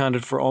ED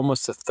accounted for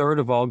almost a third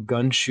of all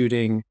gun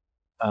shooting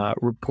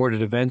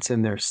reported events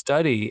in their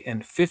study,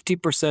 and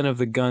 50% of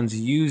the guns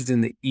used in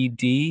the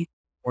ED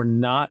were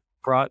not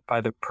brought by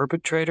the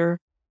perpetrator,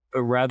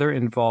 but rather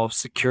involved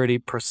security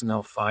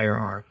personnel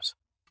firearms.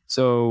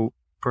 So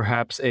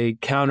perhaps a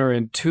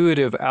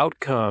counterintuitive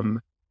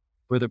outcome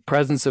where the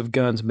presence of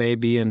guns may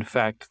be, in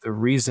fact, the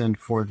reason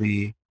for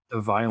the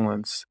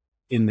violence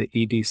in the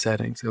ED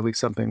settings, at least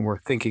something we're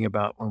thinking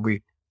about when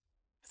we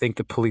think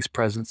the police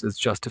presence is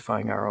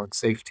justifying our own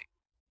safety.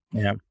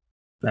 Yeah,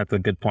 that's a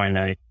good point.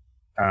 I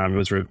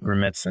was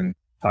remiss in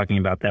talking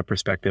about that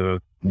perspective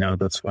of,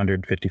 those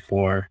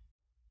 154,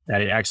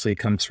 that it actually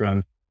comes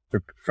from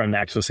the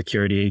actual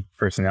security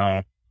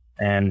personnel.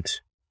 And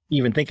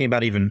even thinking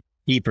about even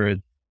deeper,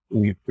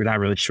 we're not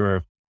really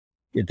sure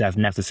if that's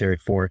necessary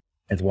for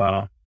as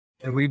well.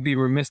 And we'd be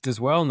remiss as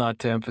well not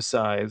to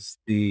emphasize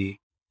the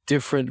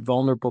different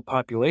vulnerable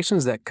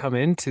populations that come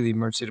into the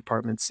emergency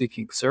department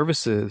seeking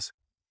services.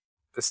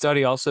 The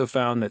study also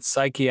found that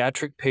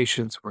psychiatric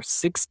patients were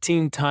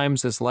 16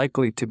 times as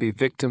likely to be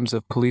victims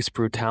of police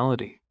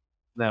brutality,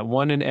 that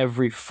 1 in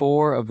every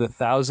 4 of the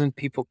 1,000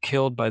 people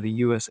killed by the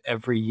U.S.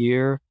 every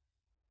year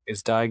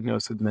is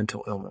diagnosed with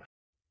mental illness.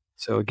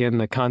 So again,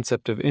 the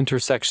concept of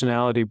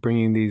intersectionality,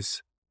 bringing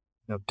these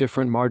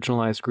different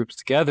marginalized groups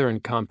together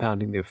and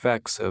compounding the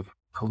effects of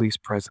police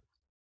presence.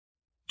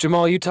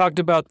 Jamal, you talked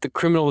about the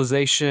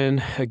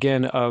criminalization,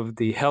 again, of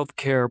the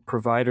healthcare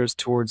providers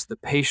towards the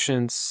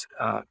patients,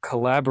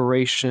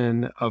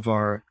 collaboration of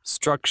our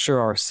structure,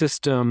 our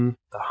system,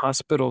 the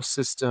hospital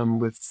system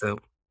with the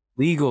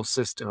legal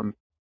system.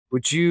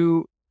 Would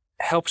you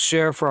help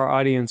share for our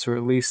audience, or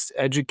at least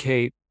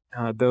educate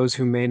those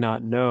who may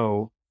not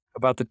know,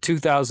 about the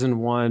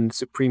 2001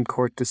 Supreme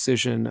Court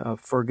decision of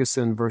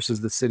Ferguson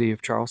versus the city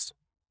of Charleston?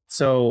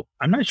 So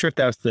I'm not sure if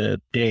that was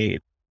the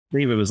date. I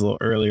believe it was a little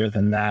earlier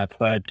than that,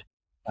 but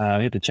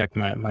I have to check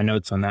my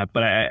notes on that.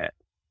 But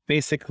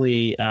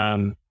basically,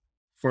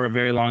 for a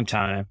very long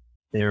time,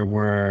 there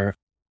were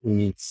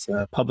these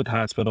public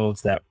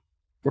hospitals that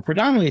were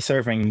predominantly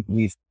serving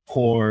these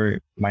poor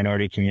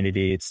minority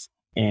communities.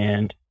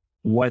 And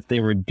what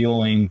they were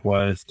doing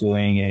was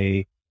doing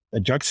a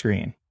drug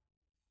screen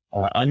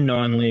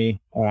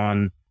unknowingly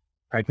on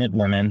pregnant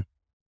women,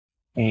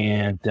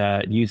 and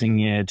using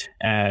it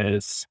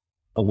as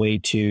a way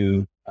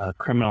to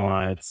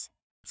criminalize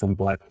some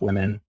Black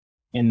women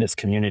in this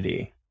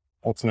community.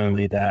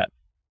 Ultimately, that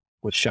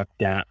was shut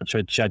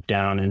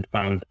down and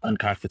found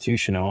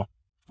unconstitutional.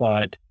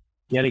 But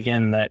yet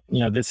again, that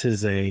this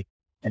is an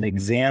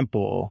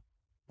example,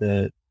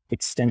 the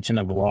extension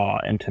of law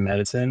into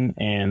medicine,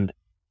 and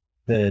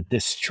the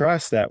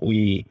distrust that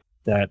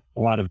a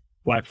lot of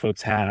Black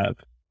folks have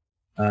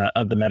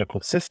of the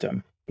medical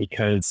system,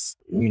 because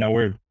we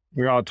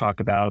all talk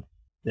about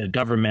the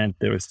government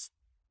that was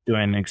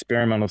doing an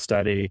experimental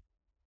study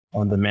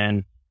on the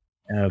men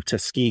of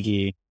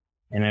Tuskegee,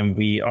 and then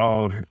we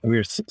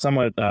were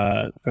somewhat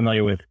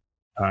familiar with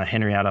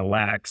Henrietta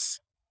Lacks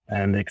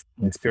and the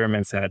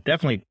experiments that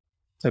definitely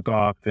took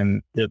off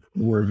and that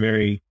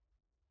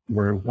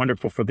were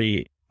wonderful for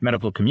the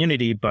medical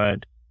community,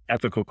 but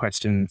ethical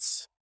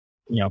questions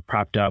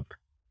propped up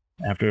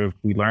after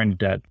we learned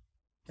that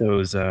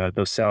those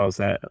cells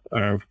that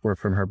were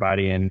from her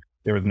body and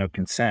there was no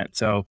consent.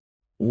 So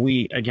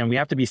we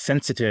have to be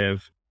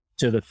sensitive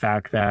to the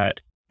fact that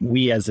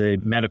we as a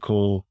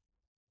medical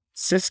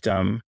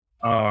system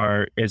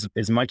are, as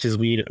much as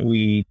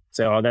we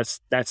say, oh,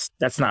 that's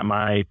not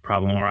my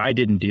problem, or I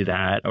didn't do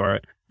that, or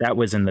that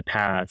was in the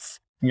past.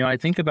 I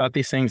think about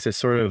these things as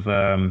sort of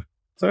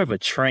a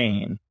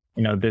train.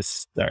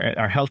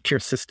 Our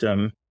healthcare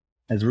system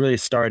has really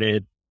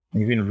started,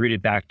 even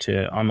rooted back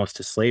to almost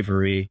to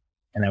slavery,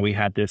 and that we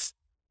had these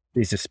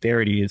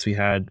disparities. We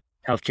had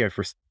healthcare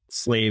for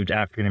enslaved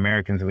African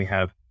Americans, and we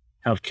have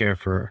healthcare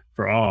for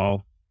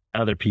all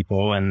other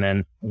people. And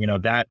then,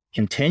 that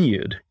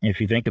continued, if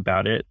you think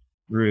about it,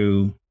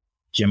 through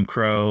Jim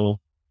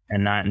Crow,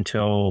 and not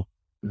until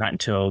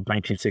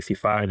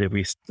 1965 did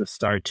we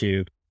start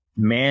to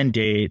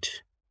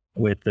mandate,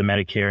 with the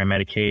Medicare and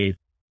Medicaid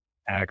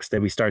acts,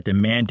 that we start to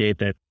mandate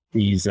that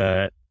these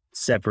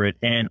separate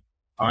and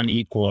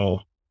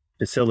unequal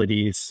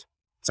facilities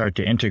start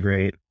to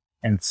integrate.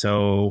 And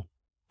so,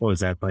 what was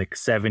that, like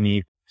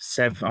 70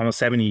 almost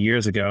 70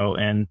 years ago.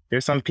 And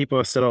there's some people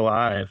who are still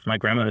alive. My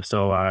grandmother's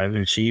still alive,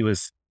 and she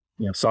was,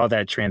 saw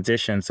that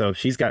transition. So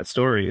she's got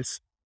stories,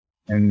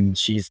 and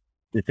she's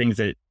the things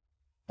that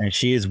and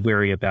she is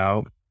weary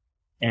about.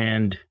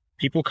 And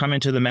people come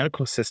into the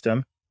medical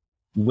system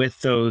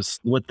with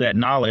that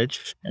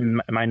knowledge,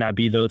 and it might not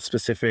be those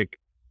specific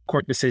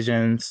court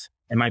decisions.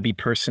 It might be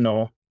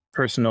personal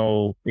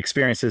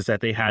experiences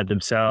that they had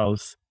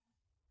themselves.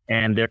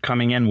 And they're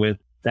coming in with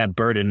that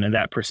burden and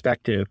that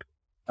perspective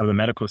of the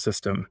medical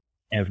system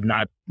and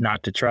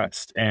not to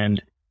trust.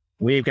 And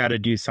we've got to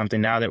do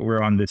something now that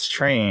we're on this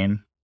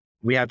train.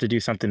 We have to do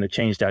something to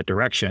change that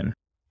direction.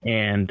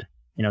 And,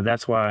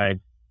 that's why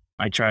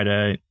I try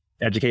to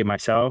educate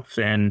myself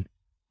and,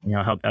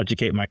 help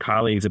educate my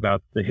colleagues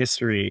about the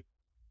history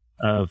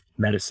of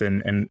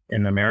medicine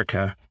in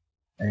America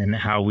and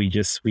how we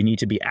need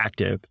to be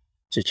active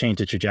to change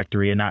the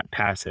trajectory and not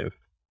passive.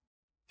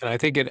 And I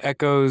think it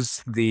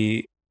echoes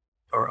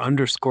or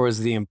underscores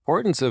the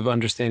importance of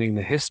understanding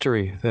the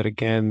history that,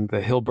 again,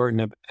 the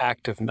Hill-Burton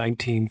Act of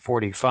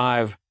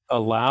 1945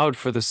 allowed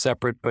for the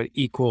separate but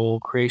equal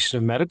creation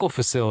of medical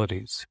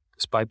facilities,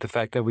 despite the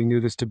fact that we knew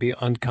this to be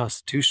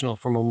unconstitutional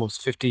from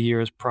almost 50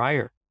 years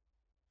prior.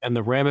 And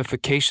the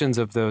ramifications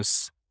of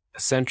those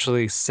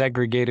essentially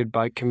segregated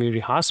by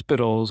community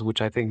hospitals,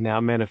 which I think now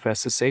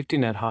manifests as safety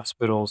net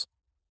hospitals,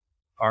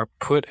 are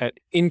put at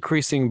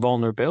increasing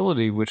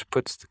vulnerability, which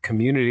puts the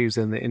communities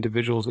and the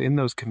individuals in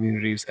those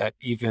communities at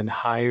even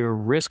higher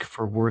risk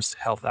for worse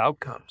health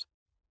outcomes.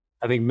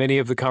 I think many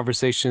of the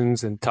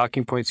conversations and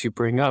talking points you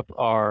bring up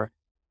are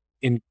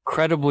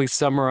incredibly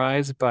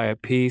summarized by a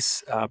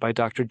piece by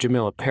Dr.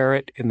 Jamila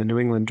Parrott in the New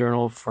England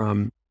Journal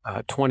from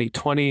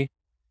 2020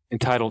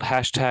 entitled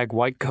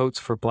 #White Coats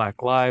for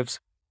Black Lives,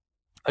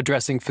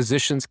 addressing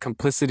physicians'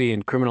 complicity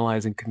in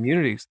criminalizing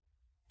communities.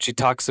 She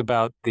talks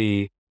about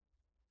the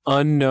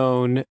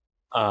unknown,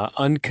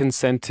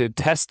 unconsented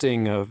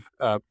testing of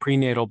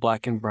prenatal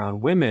Black and brown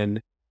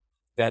women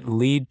that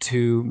lead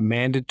to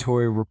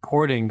mandatory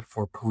reporting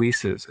for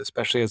polices,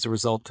 especially as a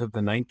result of the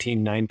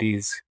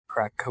 1990s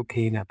crack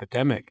cocaine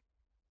epidemic.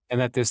 And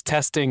that this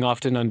testing,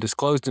 often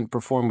undisclosed and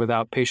performed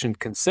without patient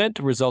consent,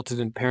 resulted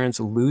in parents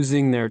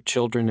losing their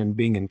children and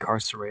being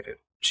incarcerated.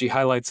 She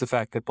highlights the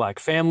fact that Black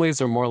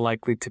families are more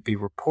likely to be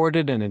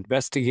reported and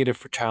investigated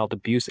for child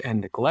abuse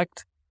and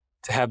neglect,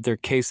 to have their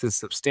cases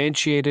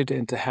substantiated,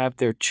 and to have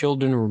their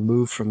children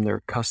removed from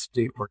their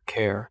custody or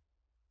care.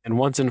 And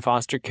once in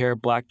foster care,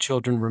 Black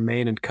children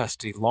remain in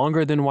custody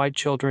longer than white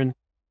children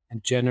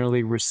and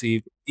generally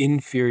receive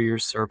inferior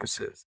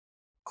services.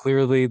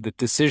 Clearly, the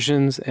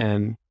decisions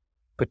and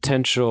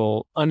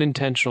potential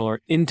unintentional or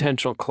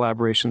intentional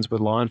collaborations with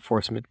law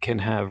enforcement can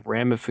have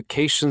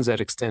ramifications that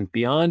extend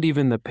beyond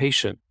even the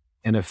patient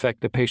and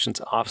affect the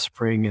patient's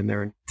offspring and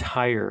their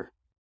entire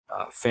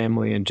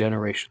family and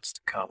generations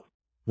to come.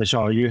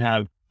 Vishal, you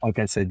have, like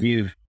I said,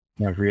 you've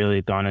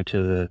really done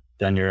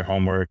your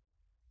homework,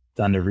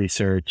 done the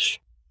research,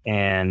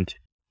 and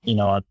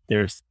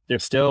there's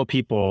still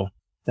people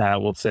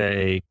that will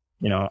say,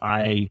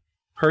 I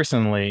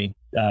personally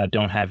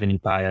don't have any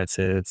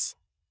biases.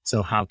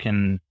 So how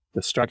can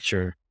the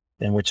structure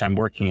in which I'm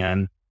working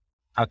in,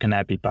 how can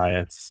that be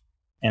biased?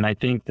 And I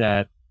think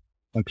that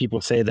when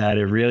people say that,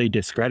 it really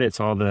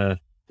discredits all the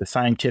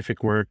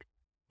scientific work,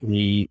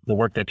 the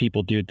work that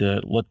people do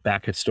to look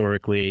back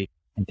historically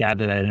and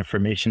gather that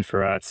information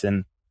for us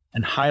and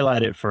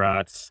highlight it for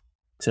us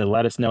to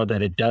let us know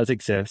that it does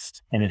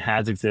exist and it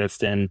has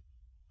existed.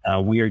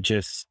 And we are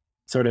just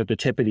sort of the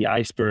tip of the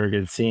iceberg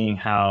of seeing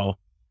how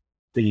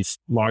these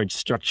large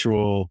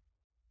structural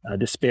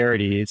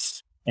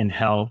disparities in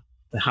health,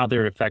 how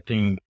they're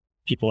affecting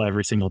people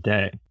every single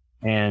day.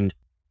 And,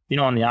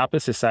 on the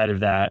opposite side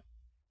of that,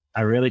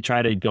 I really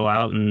try to go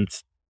out and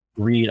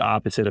read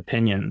opposite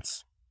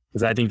opinions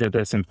because I think that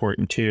that's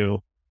important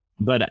too.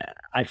 But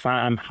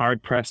I'm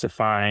hard pressed to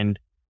find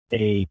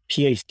a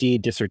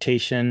PhD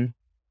dissertation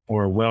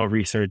or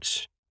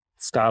well-researched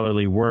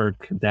scholarly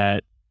work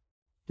that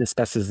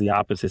discusses the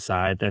opposite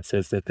side, that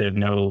says that there's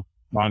no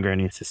longer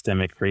any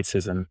systemic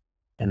racism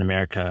in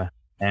America.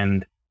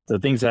 And the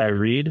things that I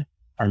read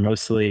are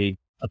mostly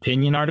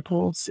opinion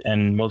articles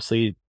and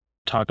mostly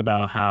talk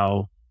about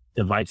how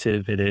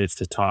divisive it is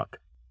to talk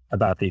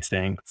about these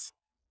things.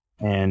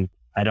 And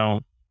I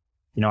don't,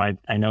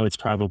 I know it's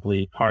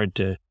probably hard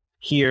to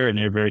hear and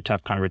they're very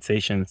tough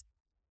conversations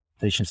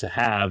to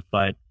have,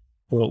 but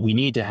we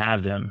need to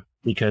have them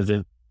because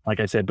like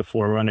I said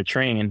before, we're on a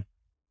train,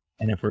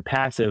 and if we're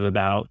passive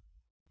about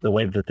the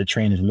way that the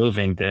train is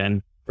moving,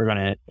 then we're going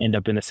to end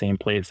up in the same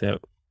place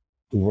that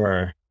we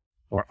were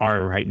or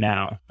are right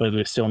now, but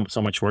there's still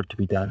so much work to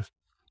be done.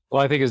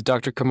 Well, I think as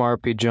Dr. Kumar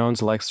P.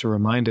 Jones likes to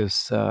remind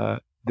us,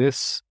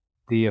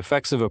 the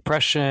effects of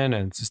oppression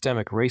and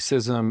systemic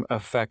racism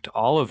affect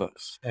all of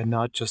us and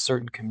not just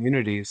certain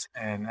communities.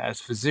 And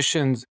as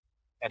physicians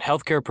and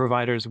healthcare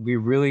providers, we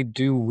really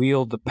do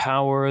wield the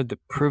power, the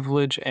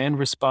privilege, and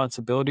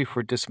responsibility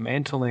for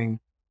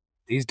dismantling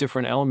these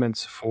different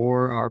elements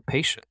for our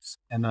patients.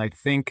 And I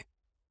think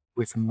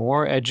with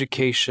more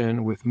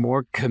education, with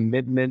more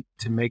commitment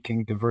to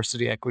making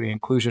diversity, equity,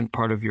 inclusion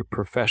part of your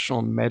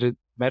professional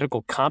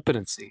medical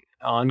competency,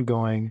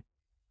 ongoing,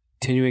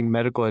 continuing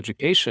medical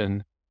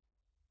education,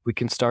 we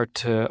can start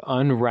to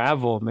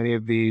unravel many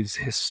of these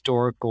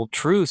historical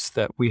truths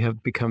that we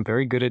have become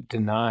very good at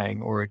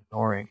denying or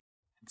ignoring,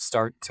 and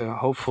start to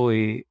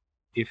hopefully,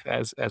 if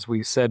as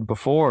we said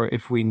before,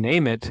 if we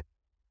name it,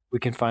 we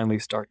can finally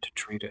start to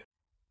treat it.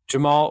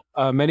 Jamal,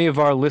 many of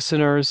our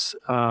listeners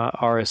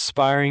are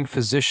aspiring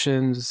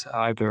physicians,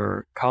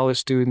 either college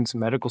students,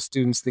 medical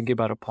students thinking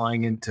about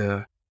applying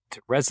into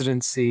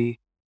residency.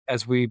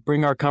 As we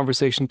bring our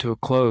conversation to a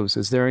close,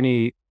 is there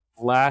any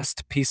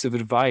last piece of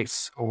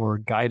advice or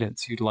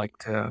guidance you'd like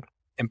to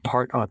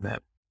impart on them?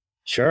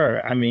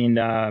 Sure. I mean,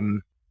 I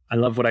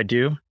love what I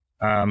do.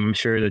 I'm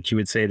sure that you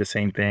would say the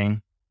same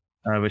thing,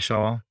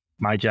 Vishal.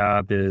 My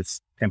job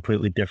is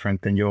completely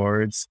different than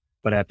yours,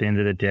 but at the end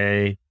of the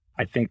day,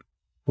 I think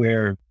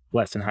we're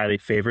blessed and highly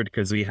favored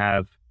because we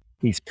have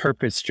these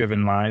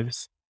purpose-driven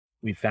lives.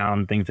 We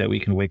found things that we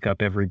can wake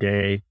up every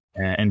day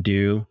and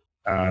do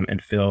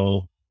and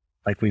feel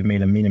like we've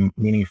made a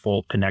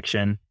meaningful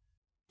connection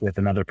with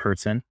another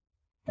person.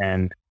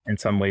 And in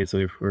some ways,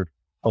 we're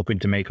hoping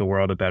to make a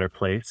world a better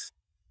place.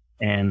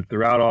 And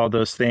throughout all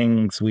those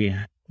things,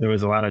 there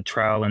was a lot of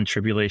trial and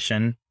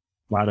tribulation,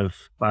 a lot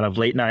of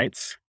late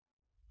nights,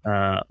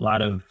 a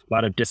lot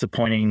of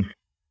disappointing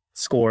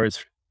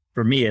scores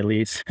for me, at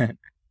least,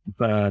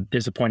 but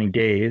disappointing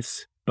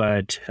days.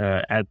 But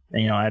at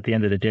the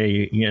end of the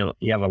day, you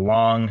have a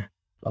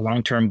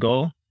long-term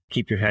goal.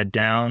 Keep your head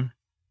down.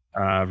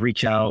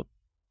 Reach out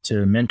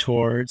to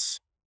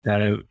mentors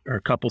that are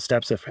a couple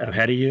steps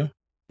ahead of you,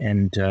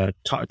 and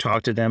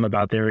talk to them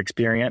about their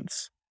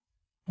experience,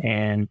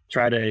 and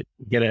try to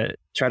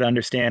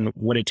understand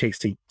what it takes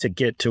to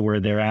get to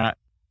where they're at.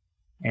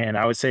 And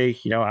I would say,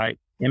 I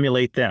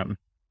emulate them,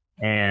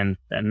 and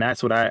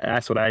that's what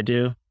I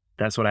do.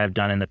 That's what I've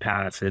done in the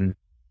past, and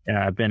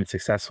I've been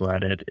successful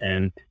at it,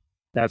 and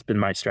that's been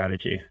my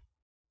strategy.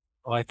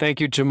 Well, I thank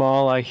you,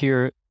 Jamal. I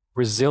hear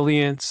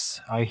resilience.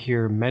 I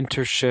hear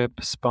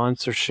mentorship,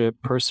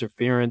 sponsorship,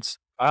 perseverance.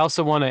 I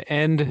also want to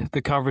end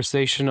the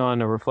conversation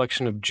on a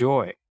reflection of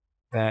joy,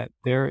 that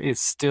there is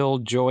still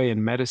joy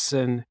in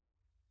medicine.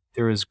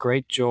 There is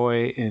great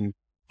joy in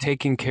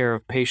taking care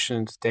of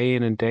patients day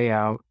in and day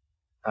out,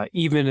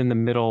 even in the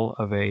middle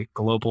of a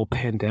global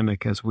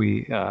pandemic as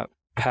we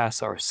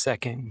pass our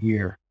second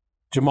year.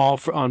 Jamal,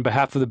 on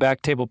behalf of the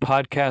BackTable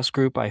podcast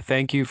group, I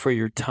thank you for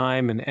your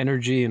time and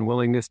energy and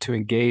willingness to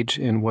engage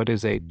in what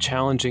is a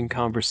challenging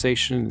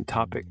conversation and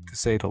topic, to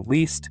say the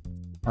least.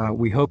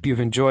 We hope you've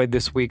enjoyed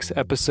this week's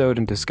episode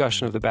and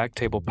discussion of the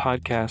BackTable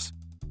podcast,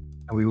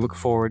 and we look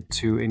forward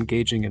to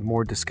engaging in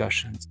more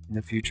discussions in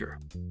the future.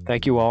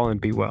 Thank you all, and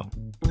be well.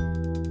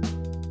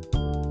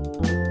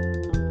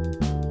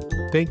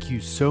 Thank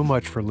you so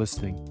much for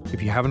listening.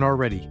 If you haven't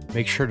already,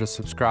 make sure to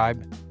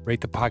subscribe,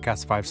 rate the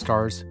podcast 5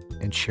 stars,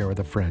 and share with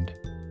a friend.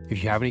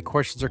 If you have any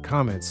questions or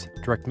comments,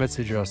 direct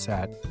message us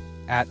at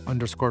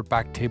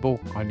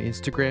 @_BackTable on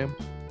Instagram,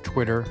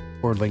 Twitter,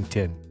 or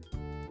LinkedIn.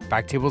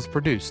 BackTable is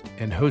produced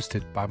and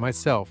hosted by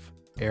myself,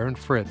 Aaron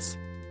Fritz,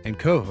 and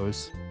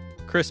co-hosts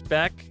Chris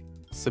Beck,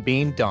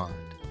 Sabine Dond,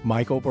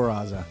 Michael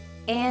Barraza,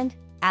 and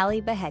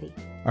Ali Behetti.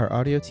 Our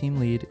audio team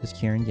lead is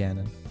Kieran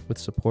Gannon, with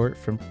support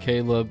from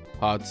Caleb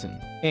Hodson,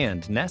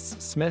 and Ness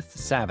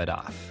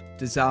Smith-Savadoff.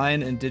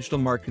 Design and digital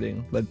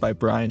marketing led by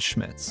Brian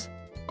Schmitz.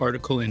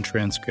 Article and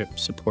transcript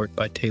support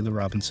by Taylor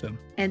Robinson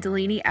and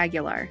Delaney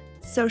Aguilar.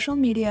 Social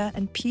media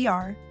and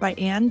PR by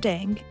Ann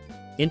Dang.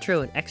 Intro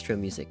and extra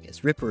music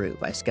is Ripperoo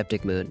by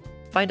Skeptic Moon.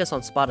 Find us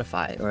on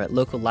Spotify or at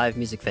local live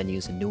music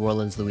venues in New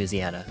Orleans,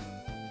 Louisiana.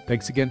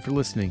 Thanks again for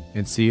listening,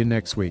 and see you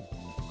next week.